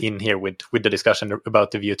right in here with the discussion about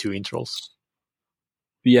the VO2 intervals.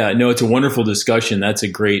 Yeah, no, it's a wonderful discussion. That's a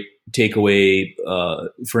great takeaway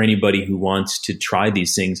for anybody who wants to try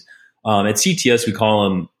these things. At CTS, we call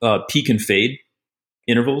them peak and fade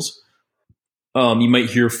intervals. You might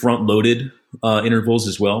hear front-loaded intervals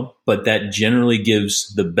as well, but that generally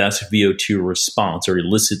gives the best VO2 response or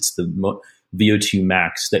elicits the VO2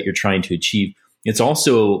 max that you're trying to achieve. It's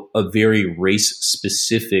also a very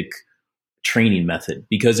race-specific training method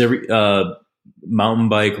because every mountain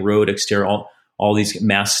bike, road, Xterra, all these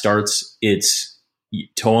mass starts, it's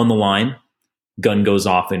toe on the line, gun goes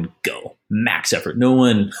off, and go. Max effort. No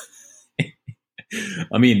one...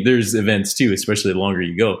 I mean, there's events too, especially the longer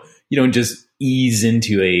you go. You don't just ease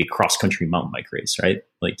into a cross-country mountain bike race, right?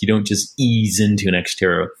 Like you don't just ease into an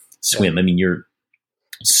Xterra swim. I mean, you're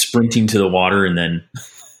sprinting to the water and then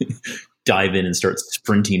dive in and start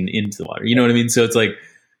sprinting into the water. You know what I mean? So it's like,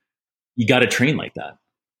 you got to train like that.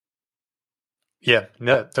 Yeah,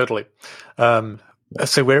 totally.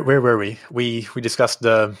 So where were we? We discussed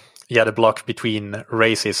the block between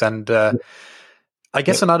races, and I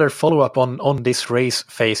guess another follow-up on this race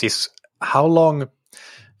phase is how long.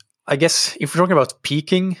 I guess if we're talking about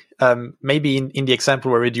peaking, maybe in the example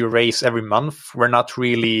where we do a race every month, we're not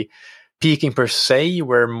really peaking per se.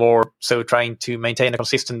 We're more so trying to maintain a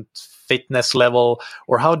consistent fitness level.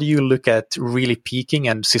 Or how do you look at really peaking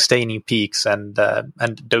and sustaining peaks and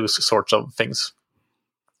those sorts of things?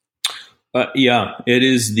 It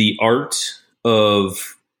is the art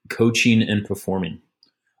of coaching and performing,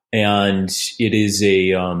 and it is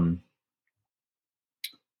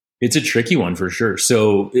it's a tricky one for sure.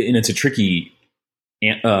 So, and it's a tricky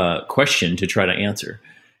question to try to answer.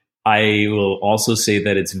 I will also say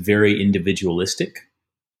that it's very individualistic.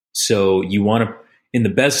 So you want to, and the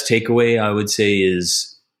best takeaway I would say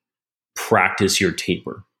is practice your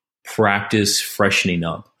taper, practice freshening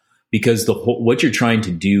up, because what you're trying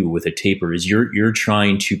to do with a taper is you're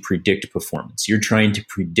trying to predict performance. You're trying to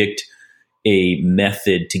predict a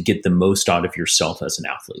method to get the most out of yourself as an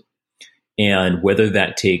athlete. And whether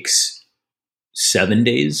that takes 7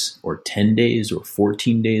 days or 10 days or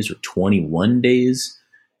 14 days or 21 days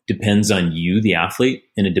depends on you, the athlete,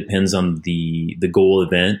 and it depends on the goal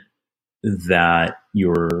event that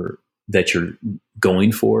you're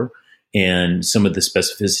going for and some of the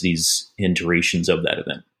specificities and durations of that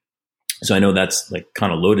event. So I know that's like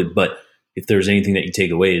kind of loaded, but if there's anything that you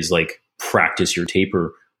take away is like practice your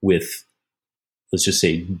taper with, let's just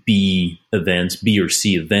say B or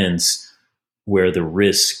C events where the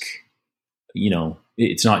risk,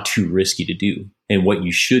 it's not too risky to do. And what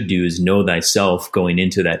you should do is know thyself going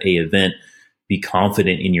into that A event, be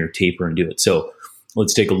confident in your taper and do it. So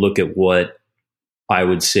let's take a look at what I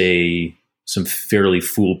would say some fairly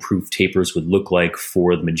foolproof tapers would look like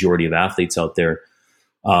for the majority of athletes out there.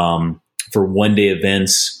 For one-day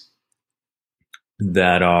events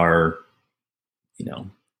that are,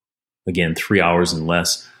 again, 3 hours and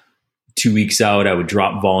less, 2 weeks out, I would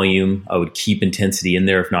drop volume. I would keep intensity in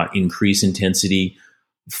there, if not increase intensity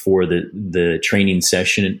for the training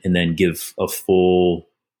session, and then give a full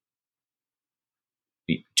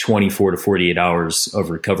 24 to 48 hours of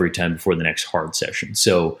recovery time before the next hard session.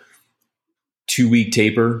 So 2-week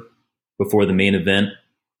taper before the main event,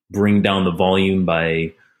 bring down the volume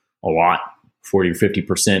by a lot, 40 or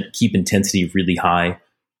 50%, keep intensity really high,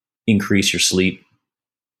 increase your sleep,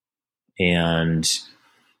 and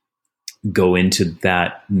go into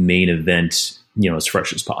that main event, as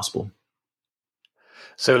fresh as possible.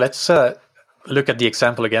 So let's look at the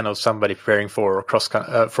example again of somebody preparing for cross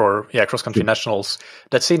country nationals.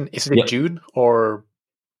 Is it in June or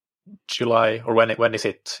July, or when is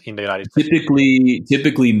it in the United States?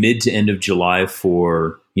 Typically mid to end of July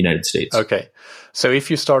for United States. Okay, so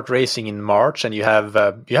if you start racing in March and you have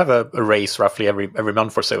a race roughly every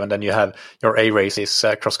month or so, and then you have your A races,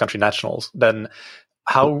 cross country nationals, then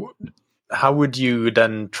how would you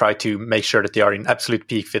then try to make sure that they are in absolute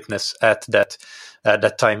peak fitness at that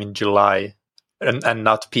time in July, and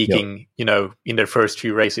not peaking, in their first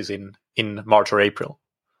few races in March or April?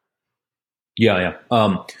 Yeah.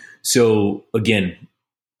 So again,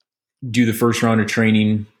 do the first round of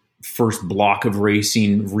training, first block of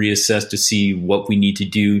racing, reassess to see what we need to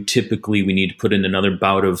do. Typically, we need to put in another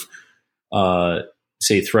bout of,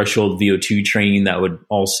 say, threshold VO2 training that would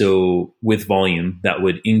also, with volume, that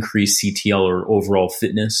would increase CTL or overall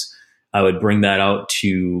fitness. I would bring that out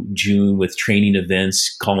to June with training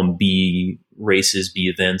events, call them B races,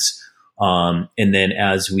 B events. And then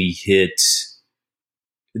as we hit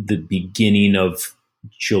the beginning of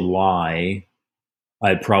July,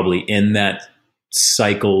 I'd probably end that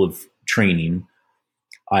cycle of training.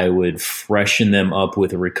 I would freshen them up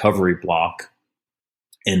with a recovery block,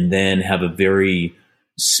 and then have a very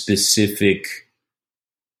specific,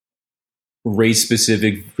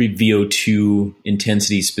 race-specific, VO2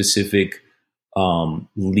 intensity-specific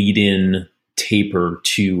lead-in taper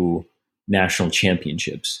to national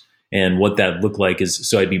championships. And what that looked like is,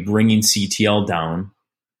 so I'd be bringing CTL down.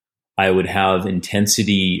 I would have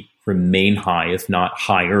intensity remain high, if not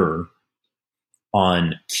higher,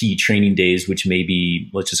 on key training days, which may be,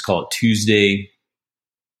 let's just call it Tuesday,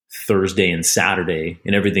 Thursday, and Saturday.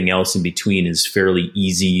 And everything else in between is fairly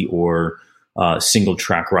easy or single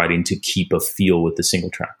track riding to keep a feel with the single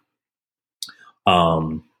track.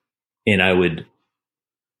 And I would,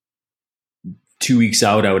 2 weeks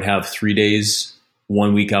out, I would have 3 days.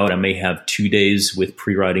 1 week out, I may have 2 days with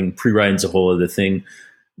pre-riding. Pre-riding is a whole other thing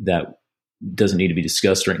that doesn't need to be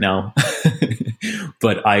discussed right now.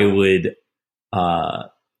 But I would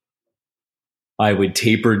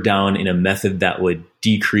taper down in a method that would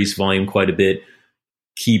decrease volume quite a bit,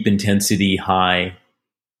 keep intensity high,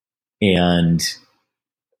 and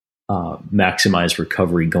maximize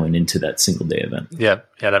recovery going into that single day event. Yeah,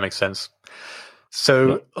 that makes sense.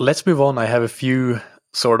 So let's move on. I have a few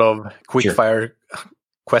sort of quick fire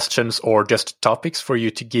questions or just topics for you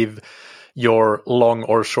to give your long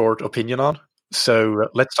or short opinion on. So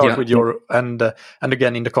let's start with your, and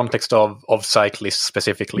again, in the context of cyclists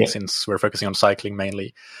specifically, since we're focusing on cycling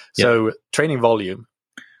mainly. So training volume.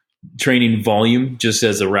 Training volume, just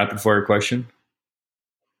as a rapid fire question.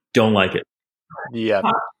 Don't like it. Yeah.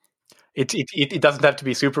 It doesn't have to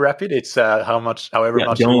be super rapid. It's however much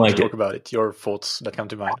you want to talk about it. Your thoughts that come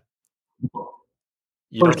to mind.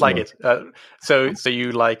 You don't like it. So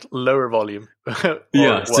you like lower volume. What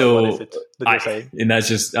is it that you're saying? And that's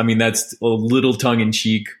just, that's a little tongue in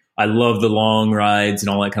cheek. I love the long rides and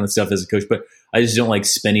all that kind of stuff as a coach, but I just don't like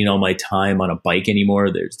spending all my time on a bike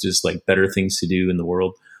anymore. There's just like better things to do in the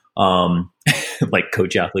world. Like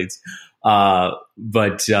coach athletes.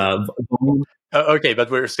 Okay, but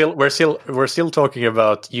we're still talking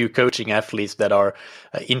about you coaching athletes that are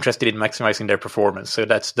interested in maximizing their performance. So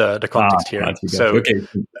that's the context here. So,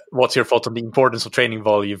 what's your thought on the importance of training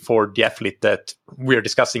volume for the athlete that we're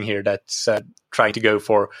discussing here? That's trying to go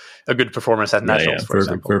for a good performance at nationals, for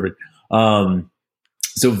example. Perfect.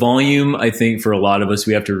 So volume, I think for a lot of us,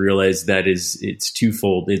 we have to realize that it's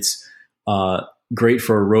twofold. It's great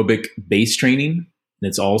for aerobic base training. And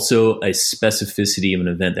it's also a specificity of an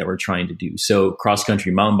event that we're trying to do. So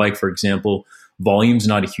cross-country mountain bike, for example, volume's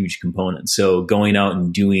not a huge component. So going out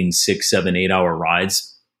and doing 6, 7, 8 hour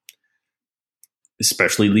rides,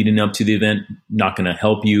 especially leading up to the event, not going to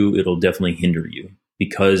help you. It'll definitely hinder you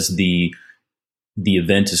because the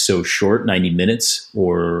event is so short, 90 minutes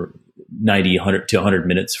or 90, 100 to 100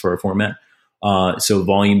 minutes for a format. So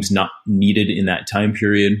volume's not needed in that time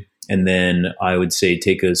period. And then I would say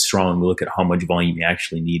take a strong look at how much volume you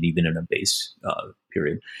actually need, even in a base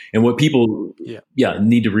period. And what people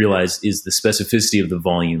need to realize is the specificity of the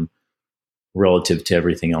volume relative to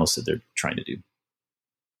everything else that they're trying to do.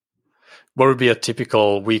 What would be a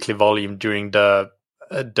typical weekly volume during the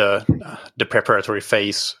preparatory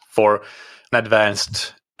phase for an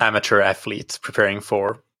advanced amateur athlete preparing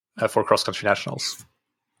for cross-country nationals?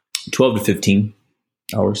 12 to 15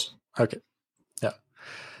 hours. Okay. Yeah.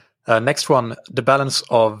 Next one, the balance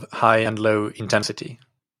of high and low intensity.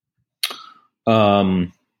 Yeah,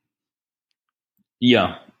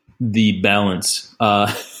 the balance.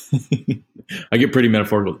 I get pretty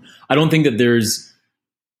metaphorical. I don't think that there's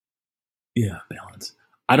balance.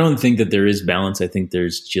 I don't think that there is balance. I think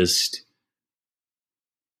there's just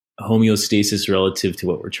homeostasis relative to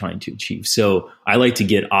what we're trying to achieve. So I like to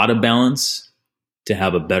get out of balance to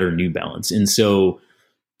have a better new balance. And so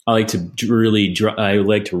I like to really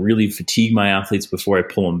fatigue my athletes before I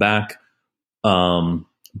pull them back.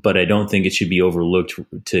 But I don't think it should be overlooked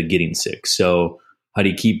to getting sick. So how do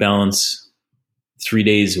you keep balance? 3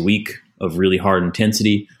 days a week of really hard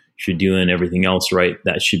intensity. If you're doing everything else right,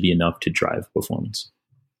 that should be enough to drive performance.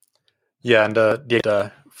 Yeah, and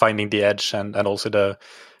the finding the edge and also the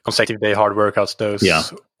consecutive day hard workouts, those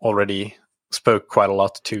already spoke quite a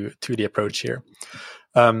lot to the approach here.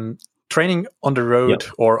 Training on the road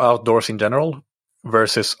or outdoors in general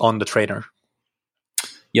versus on the trainer.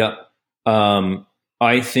 Yeah.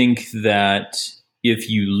 I think that if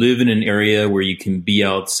you live in an area where you can be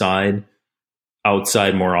outside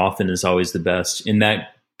more often is always the best. And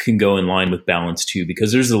that can go in line with balance too,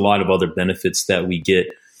 because there's a lot of other benefits that we get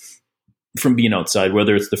from being outside,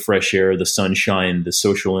 whether it's the fresh air, the sunshine, the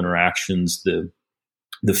social interactions,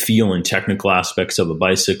 the feel and technical aspects of a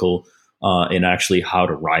bicycle, and actually how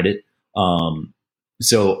to ride it.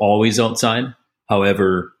 So always outside.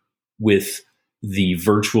 However, with the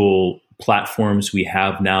virtual platforms we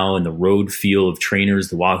have now and the road feel of trainers,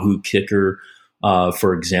 the Wahoo Kicker,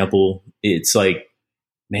 for example, it's like,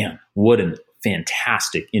 man, what a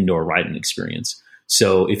fantastic indoor riding experience.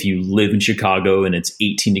 So if you live in Chicago and it's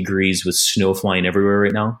 18 degrees with snow flying everywhere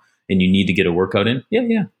right now and you need to get a workout in,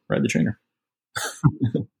 ride the trainer.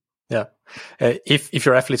 Yeah. If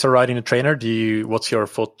your athletes are riding a trainer, what's your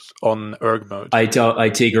foot on erg mode? I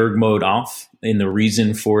take erg mode off, and the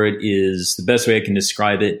reason for it is, the best way I can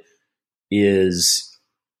describe it is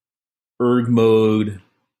erg mode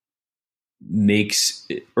makes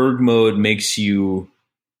you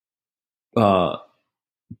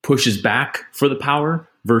pushes back for the power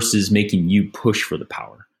versus making you push for the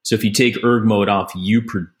power. So if you take erg mode off, you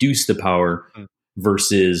produce the power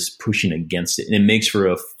versus pushing against it. And it makes for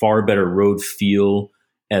a far better road feel,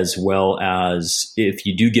 as well as if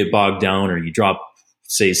you do get bogged down or you drop,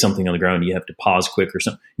 say, something on the ground, you have to pause quick or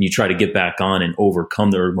something, and you try to get back on and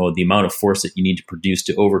overcome the erg mode, the amount of force that you need to produce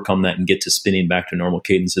to overcome that and get to spinning back to normal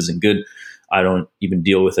cadence isn't good. I don't even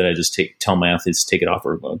deal with it. I just tell my athletes to take it off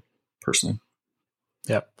erg mode, personally.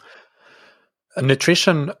 Yeah.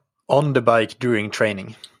 Nutrition on the bike during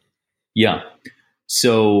training. Yeah.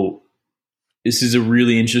 So this is a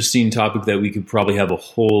really interesting topic that we could probably have a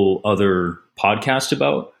whole other podcast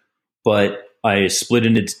about, but I split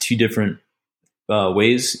it into two different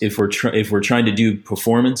ways. If we're trying to do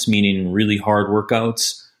performance, meaning really hard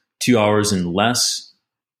workouts, 2 hours and less,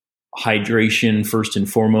 hydration first and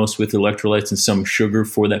foremost with electrolytes and some sugar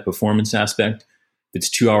for that performance aspect. If it's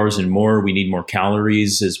 2 hours and more, we need more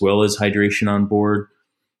calories as well as hydration on board.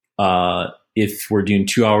 If we're doing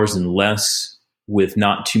 2 hours and less with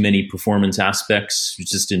not too many performance aspects,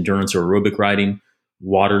 just endurance or aerobic riding,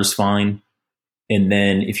 water's fine. And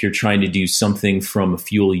then if you're trying to do something from a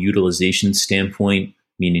fuel utilization standpoint,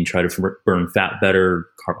 meaning try to burn fat better,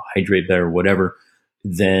 carbohydrate better, whatever,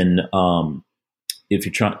 then if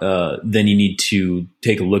you're trying, then you need to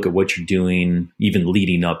take a look at what you're doing, even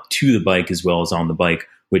leading up to the bike as well as on the bike.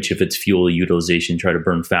 Which, if it's fuel utilization, try to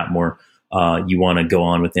burn fat more. You want to go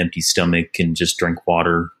on with empty stomach and just drink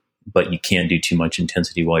water, but you can't do too much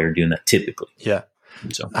intensity while you're doing that typically. Yeah.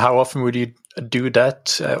 So how often would you do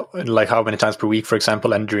that? Like how many times per week, for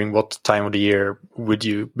example, and during what time of the year would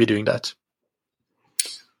you be doing that?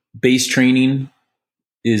 Base training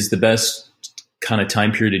is the best kind of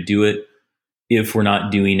time period to do it. If we're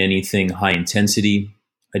not doing anything high intensity,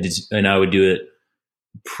 I would do it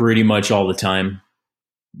pretty much all the time,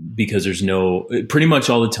 because pretty much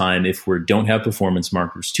all the time, if we don't have performance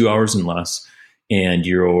markers, 2 hours and less, and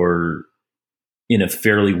you're in a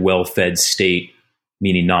fairly well-fed state,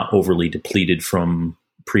 meaning not overly depleted from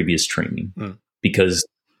previous training, because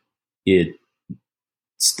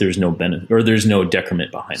there's no benefit or there's no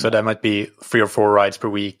decrement behind so that. That might be 3 or 4 rides per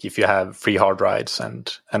week if you have 3 hard rides,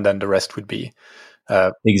 and then the rest would be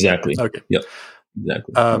exactly. Okay. Yep.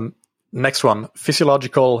 Exactly. Next one,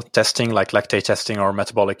 physiological testing like lactate testing or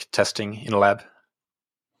metabolic testing in a lab.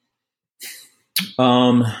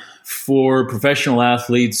 For professional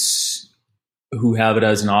athletes who have it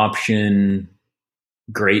as an option,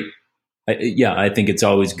 great. I think it's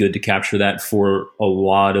always good to capture that. For a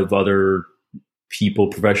lot of other people,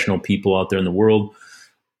 professional people out there in the world,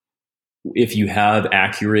 if you have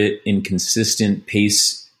accurate and consistent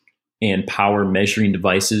pace and power measuring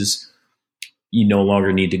devices, you no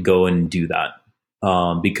longer need to go and do that,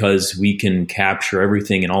 because we can capture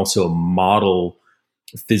everything and also model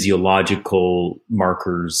physiological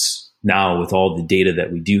markers now with all the data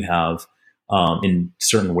that we do have in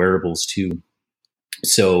certain wearables too.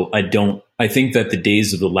 So I think that the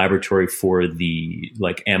days of the laboratory for the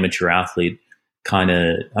like amateur athlete kind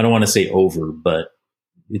of, I don't want to say over, but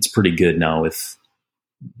it's pretty good now with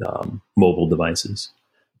mobile devices.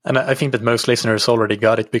 And I think that most listeners already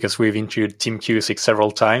got it because we've interviewed Tim Cusick several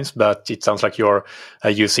times, but it sounds like you're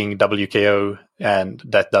using WKO, and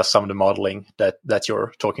that does some of the modeling that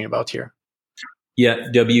you're talking about here. Yeah,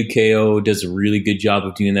 WKO does a really good job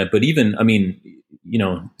of doing that. But even, I mean,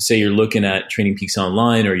 say you're looking at Training Peaks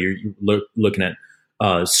Online, or you're looking at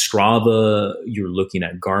Strava, you're looking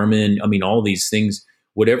at Garmin. I mean, all these things,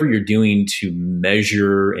 whatever you're doing to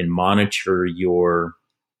measure and monitor your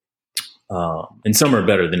and some are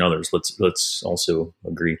better than others. Let's also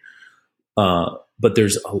agree. But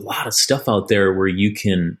there's a lot of stuff out there where you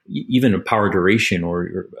can, even a power duration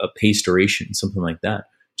or a pace duration, something like that.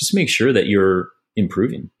 Just make sure that you're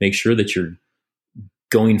improving. Make sure that you're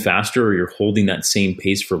going faster or you're holding that same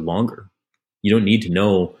pace for longer. You don't need to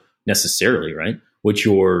know necessarily, right, what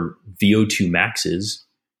your VO2 max is,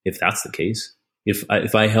 if that's the case.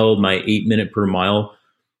 If I held my 8 minute per mile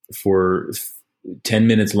for 10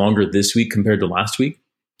 minutes longer this week compared to last week,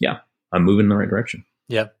 yeah, I'm moving in the right direction.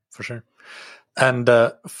 Yeah, for sure. And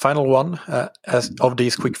final one, as of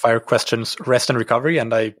these quick fire questions, rest and recovery.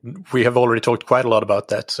 And we have already talked quite a lot about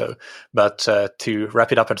that. But to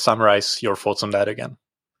wrap it up and summarize your thoughts on that again.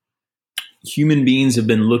 Human beings have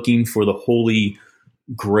been looking for the holy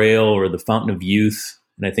grail or the fountain of youth.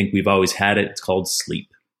 And I think we've always had it. It's called sleep.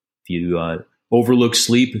 If you overlook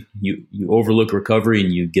sleep, you overlook recovery,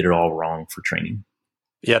 and you get it all wrong for training.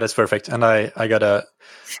 Yeah, that's perfect. And I gotta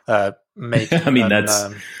make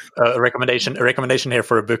a recommendation here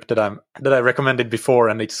for a book that I recommended before,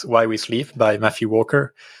 and it's Why We Sleep by Matthew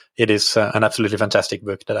Walker. It is an absolutely fantastic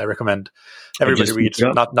book that I recommend everybody reads,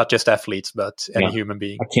 not just athletes, but any human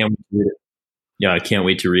being. I can't wait to read it. Yeah, I can't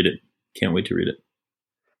wait to read it. Can't wait to read it.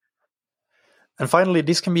 And finally,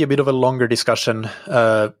 this can be a bit of a longer discussion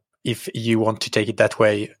if you want to take it that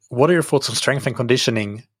way. What are your thoughts on strength and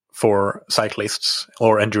conditioning for cyclists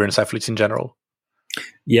or endurance athletes in general?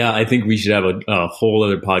 Yeah, I think we should have a whole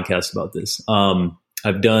other podcast about this.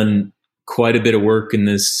 I've done quite a bit of work in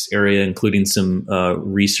this area, including some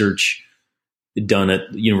research done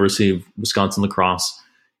at the University of Wisconsin-La Crosse.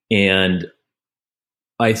 And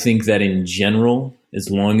I think that in general,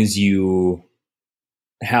 as long as you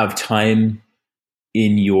have time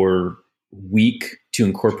in your week to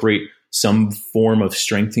incorporate some form of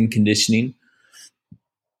strength and conditioning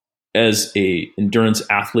as a endurance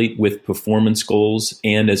athlete with performance goals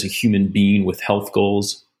and as a human being with health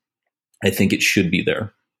goals, I think it should be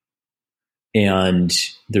there. And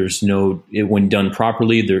there's when done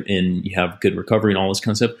properly, and you have good recovery and all this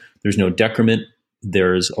kind of stuff, there's no decrement.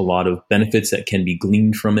 There's a lot of benefits that can be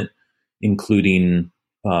gleaned from it, including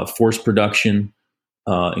force production,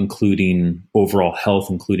 including overall health,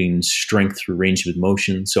 including strength through range of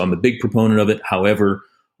motion. So I'm a big proponent of it. However,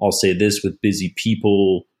 I'll say this, with busy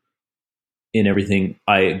people and everything,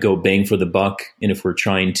 I go bang for the buck. And if we're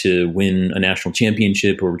trying to win a national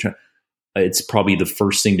championship, or it's probably the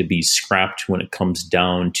first thing to be scrapped when it comes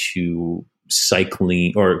down to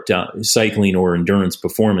cycling or endurance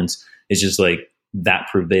performance. It's just like that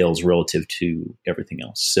prevails relative to everything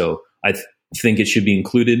else. So I think it should be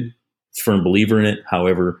included. Firm believer in it.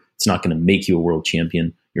 However, it's not going to make you a world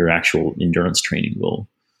champion. Your actual endurance training will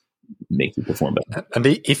make you perform better. And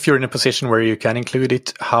if you're in a position where you can include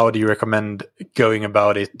it, how do you recommend going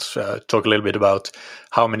about it? Talk a little bit about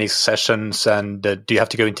how many sessions, and do you have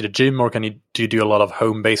to go into the gym, or do you do a lot of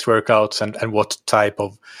home-based workouts, and what type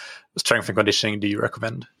of strength and conditioning do you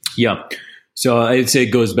recommend? Yeah. So I'd say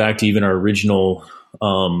it goes back to even our original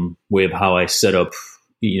way of how I set up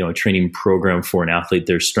a training program for an athlete.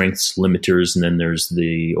 There's strengths limiters, and then there's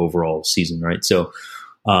the overall season, right? So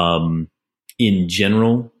in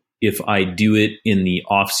general, if I do it in the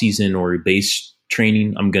off season or base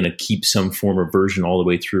training, I'm going to keep some form of version all the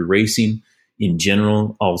way through racing. In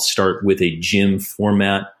general, I'll start with a gym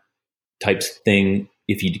format type thing.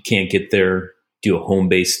 If you can't get there, do a home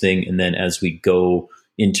base thing. And then as we go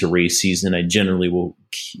into race season, I generally will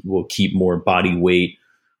keep more body weight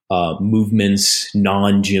movements,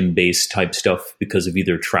 non-gym based type stuff because of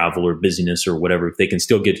either travel or busyness or whatever. If they can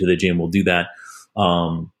still get to the gym, we'll do that.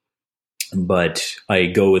 But I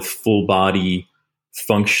go with full body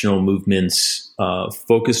functional movements,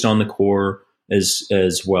 focused on the core,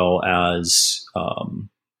 as well as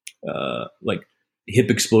like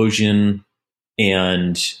hip explosion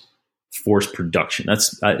and force production.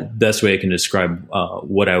 That's the best way I can describe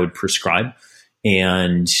what I would prescribe.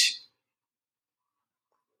 And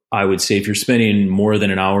I would say if you're spending more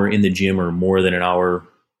than an hour in the gym or more than an hour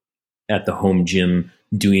at the home gym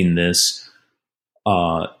doing this,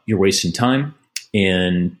 you're wasting time.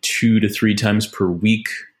 And 2 to 3 times per week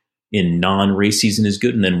in non-race season is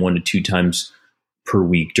good. And then 1 to 2 times per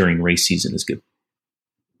week during race season is good.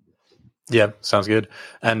 Yeah, sounds good.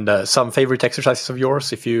 And some favorite exercises of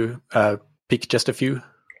yours, if you pick just a few?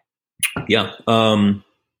 Yeah. Pull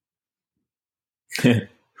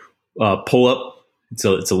up.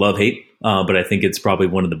 It's a love-hate, but I think it's probably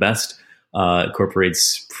one of the best.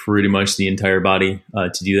 Incorporates pretty much the entire body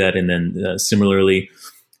to do that. And then similarly,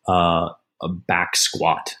 a back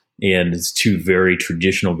squat. And it's 2 very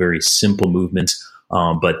traditional, very simple movements,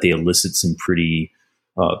 but they elicit some pretty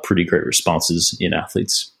great responses in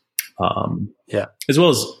athletes. As well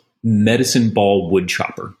as medicine ball wood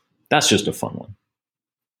chopper. That's just a fun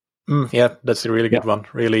one. Yeah, that's a really good one.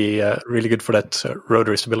 Really good for that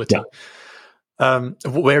rotary stability. Yeah.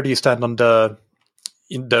 Where do you stand on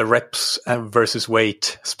in the reps versus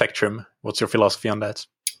weight spectrum? What's your philosophy on that?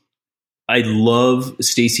 I love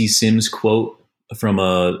Stacy Sims' quote from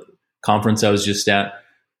a conference I was just at,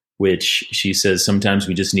 which she says, sometimes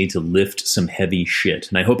we just need to lift some heavy shit.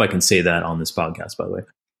 And I hope I can say that on this podcast, by the way.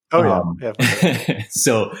 Oh, yeah.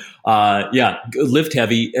 So, lift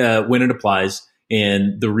heavy when it applies.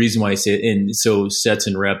 And the reason why I say it, and so sets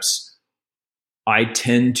and reps, I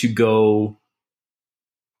tend to go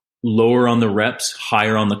lower on the reps,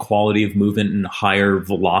 higher on the quality of movement, and higher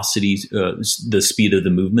velocity, the speed of the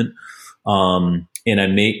movement. And I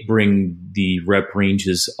may bring the rep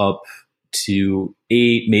ranges up to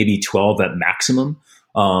 8, maybe 12 at maximum,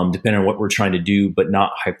 depending on what we're trying to do, but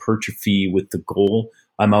not hypertrophy with the goal.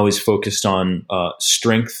 I'm always focused on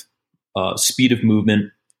strength, speed of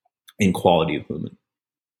movement, and quality of movement.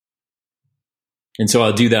 And so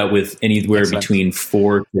I'll do that with anywhere between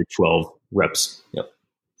 4 to 12 reps. Yep.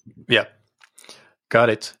 Yeah. Got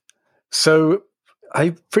it. So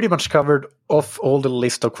I pretty much covered off all the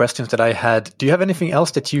list of questions that I had. Do you have anything else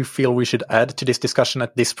that you feel we should add to this discussion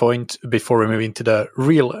at this point before we move into the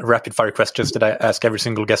real rapid fire questions that I ask every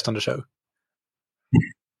single guest on the show?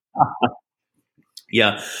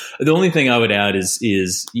 Yeah. The only thing I would add is,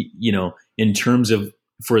 in terms of,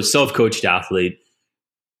 for a self-coached athlete,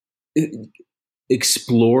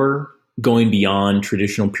 explore going beyond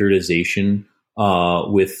traditional periodization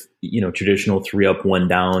with, traditional 3 up, 1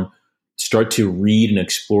 down. Start to read and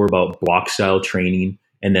explore about block style training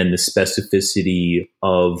and then the specificity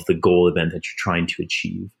of the goal event that you're trying to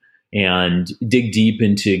achieve. And dig deep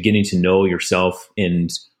into getting to know yourself,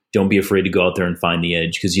 and don't be afraid to go out there and find the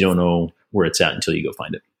edge, because you don't know where it's at until you go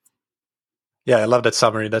find it. Yeah, I love that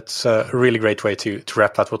summary. That's a really great way to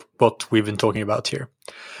wrap up what we've been talking about here.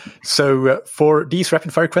 So for these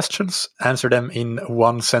rapid fire questions, answer them in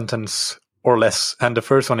 1 sentence or less. And the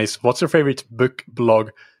first one is, what's your favorite book,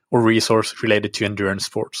 blog, or resource related to endurance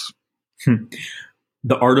sports?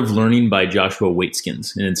 The Art of Learning by Joshua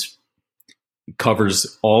Waitskins. And it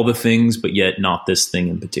covers all the things, but yet not this thing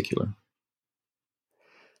in particular.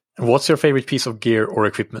 And what's your favorite piece of gear or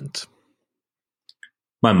equipment?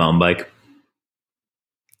 My mountain bike.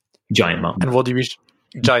 Giant mountain. And what do you wish?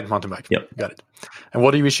 Giant mountain bike. Yep. Got it. And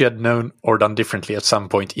what do you wish you had known or done differently at some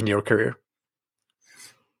point in your career?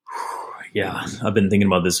 Yeah, I've been thinking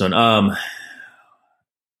about this one.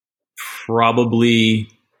 Probably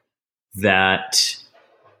that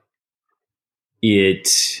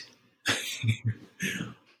it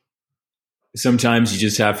sometimes you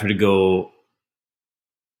just have to go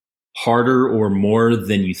harder or more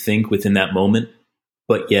than you think within that moment,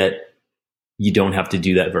 but yet you don't have to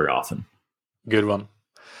do that very often. Good one.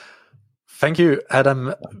 Thank you,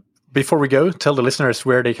 Adam. Before we go, tell the listeners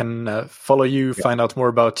where they can follow you, find out more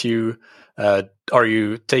about you. Are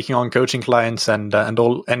you taking on coaching clients and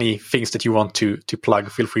any things that you want to plug?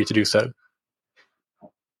 Feel free to do so.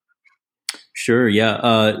 Sure.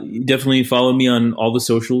 Yeah. Definitely follow me on all the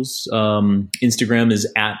socials. Instagram is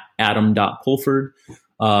at adam.pulford.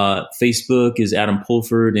 Facebook is Adam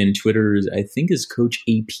Pulford, and Twitter I think is Coach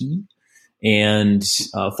AP. And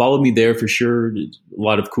follow me there for sure. A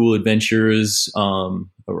lot of cool adventures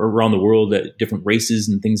around the world at different races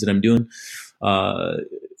and things that I'm doing.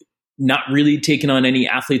 Not really taking on any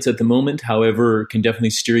athletes at the moment. However, can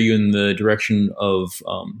definitely steer you in the direction of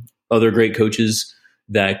other great coaches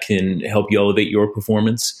that can help you elevate your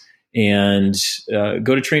performance. And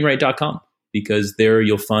go to trainright.com, because there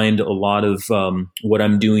you'll find a lot of what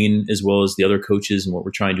I'm doing, as well as the other coaches and what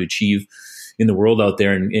we're trying to achieve in the world out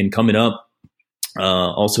there. And coming up,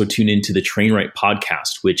 also tune into the Train Right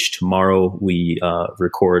podcast, which tomorrow we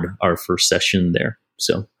record our first session there.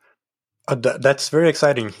 So that's very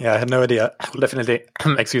exciting. Yeah, I had no idea. I'll definitely,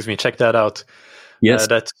 check that out. Yes,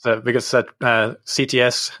 that's because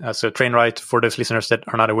CTS, so Trainright, for those listeners that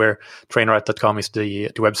are not aware, trainright.com is the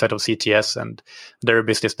website of CTS, and they're a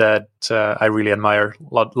business that I really admire.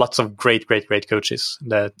 Lots of great coaches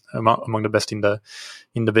that among the best in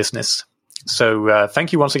the business. So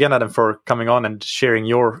thank you once again, Adam, for coming on and sharing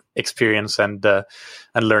your experience and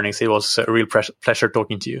learnings. It was a real pleasure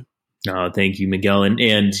talking to you. Thank you, Miguel, and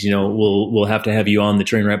we'll have to have you on the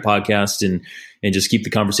Train Right podcast and just keep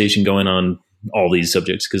the conversation going on all these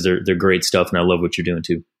subjects, because they're great stuff, and I love what you're doing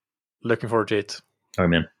too. Looking forward to it. All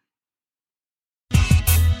right, man.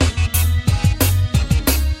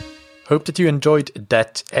 Hope that you enjoyed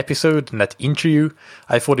that episode and that interview.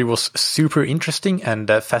 I thought it was super interesting and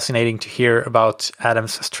fascinating to hear about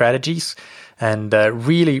Adam's strategies, and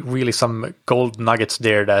really some gold nuggets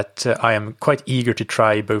there that I am quite eager to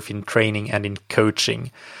try both in training and in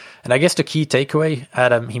coaching. And I guess the key takeaway,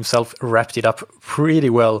 Adam himself wrapped it up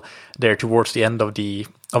pretty well there towards the end of the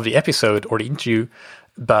episode or the interview,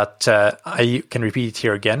 but I can repeat it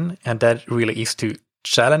here again, and that really is to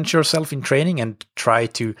challenge yourself in training and try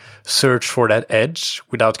to search for that edge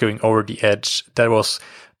without going over the edge. That was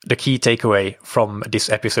the key takeaway from this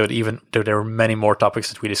episode, even though there were many more topics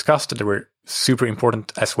that we discussed that were super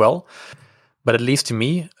important as well. But at least to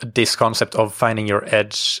me, this concept of finding your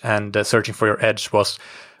edge and searching for your edge was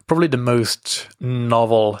probably the most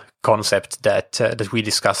novel concept that we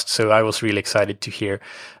discussed. So I was really excited to hear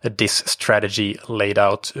this strategy laid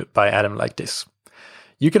out by Adam like this.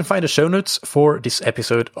 You can find the show notes for this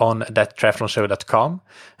episode on thattriathlonshow.com,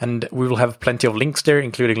 and we will have plenty of links there,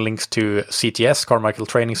 including links to CTS, Carmichael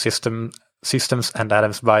Training Systems, and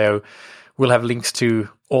Adam's bio. We'll have links to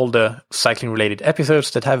all the cycling-related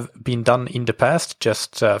episodes that have been done in the past,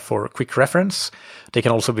 just for a quick reference. They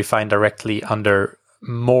can also be found directly under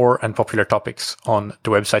more and popular topics on the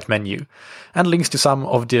website menu, and links to some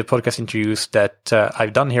of the podcast interviews that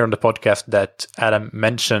I've done here on the podcast that Adam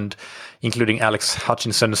mentioned, including Alex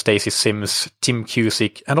Hutchinson, Stacey Sims, Tim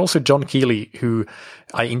Cusick, and also John Keeley, who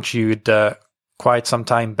I interviewed quite some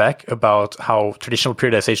time back about how traditional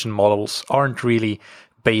periodization models aren't really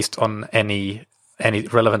based on any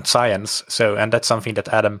relevant science. And that's something that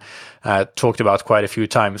Adam talked about quite a few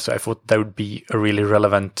times. So I thought that would be a really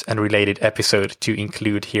relevant and related episode to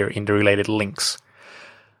include here in the related links.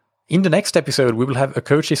 In the next episode, we will have a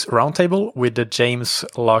coaches roundtable with James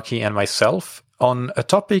Larkey and myself on a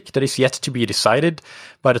topic that is yet to be decided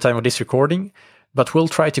by the time of this recording, but we'll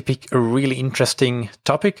try to pick a really interesting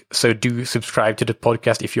topic. So do subscribe to the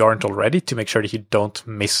podcast if you aren't already, to make sure that you don't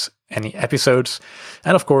miss any episodes.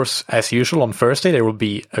 And of course, as usual, on Thursday, there will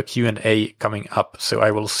be a Q&A coming up. So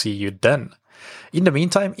I will see you then. In the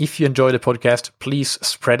meantime, if you enjoy the podcast, please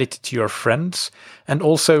spread it to your friends, and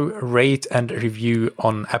also rate and review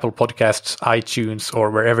on Apple Podcasts, iTunes, or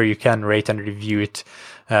wherever you can rate and review it.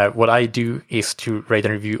 What I do is to rate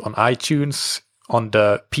and review on iTunes on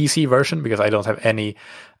the PC version, because I don't have any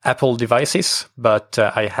Apple devices, but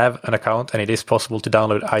I have an account, and it is possible to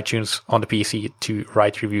download iTunes on the PC to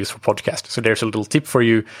write reviews for podcasts. So there's a little tip for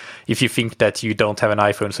you if you think that you don't have an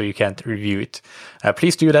iPhone so you can't review it.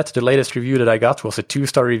 Please do that. The latest review that I got was a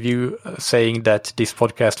 2-star review saying that this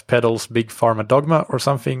podcast peddles big pharma dogma or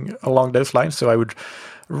something along those lines. So I would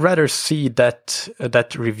rather see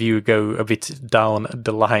that review go a bit down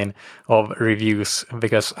the line of reviews,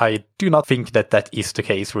 because I do not think that is the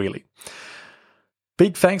case, really.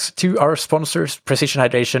 Big thanks to our sponsors, Precision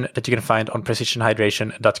Hydration, that you can find on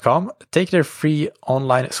precisionhydration.com. Take their free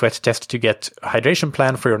online sweat test to get a hydration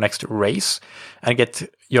plan for your next race, and get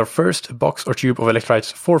your first box or tube of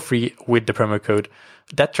electrolytes for free with the promo code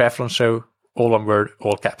ThatTriathlonShow, all one word,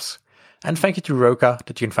 all caps. And thank you to Roka,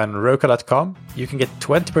 that you can find on roka.com. You can get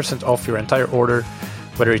 20% off your entire order,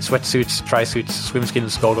 whether it's wetsuits, tri-suits, swim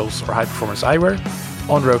skins, goggles, or high-performance eyewear.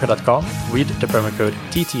 on Roka.com with the promo code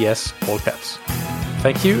TTS, all caps.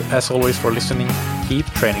 Thank you, as always, for listening. Keep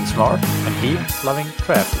training smart and keep loving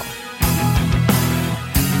triathlon.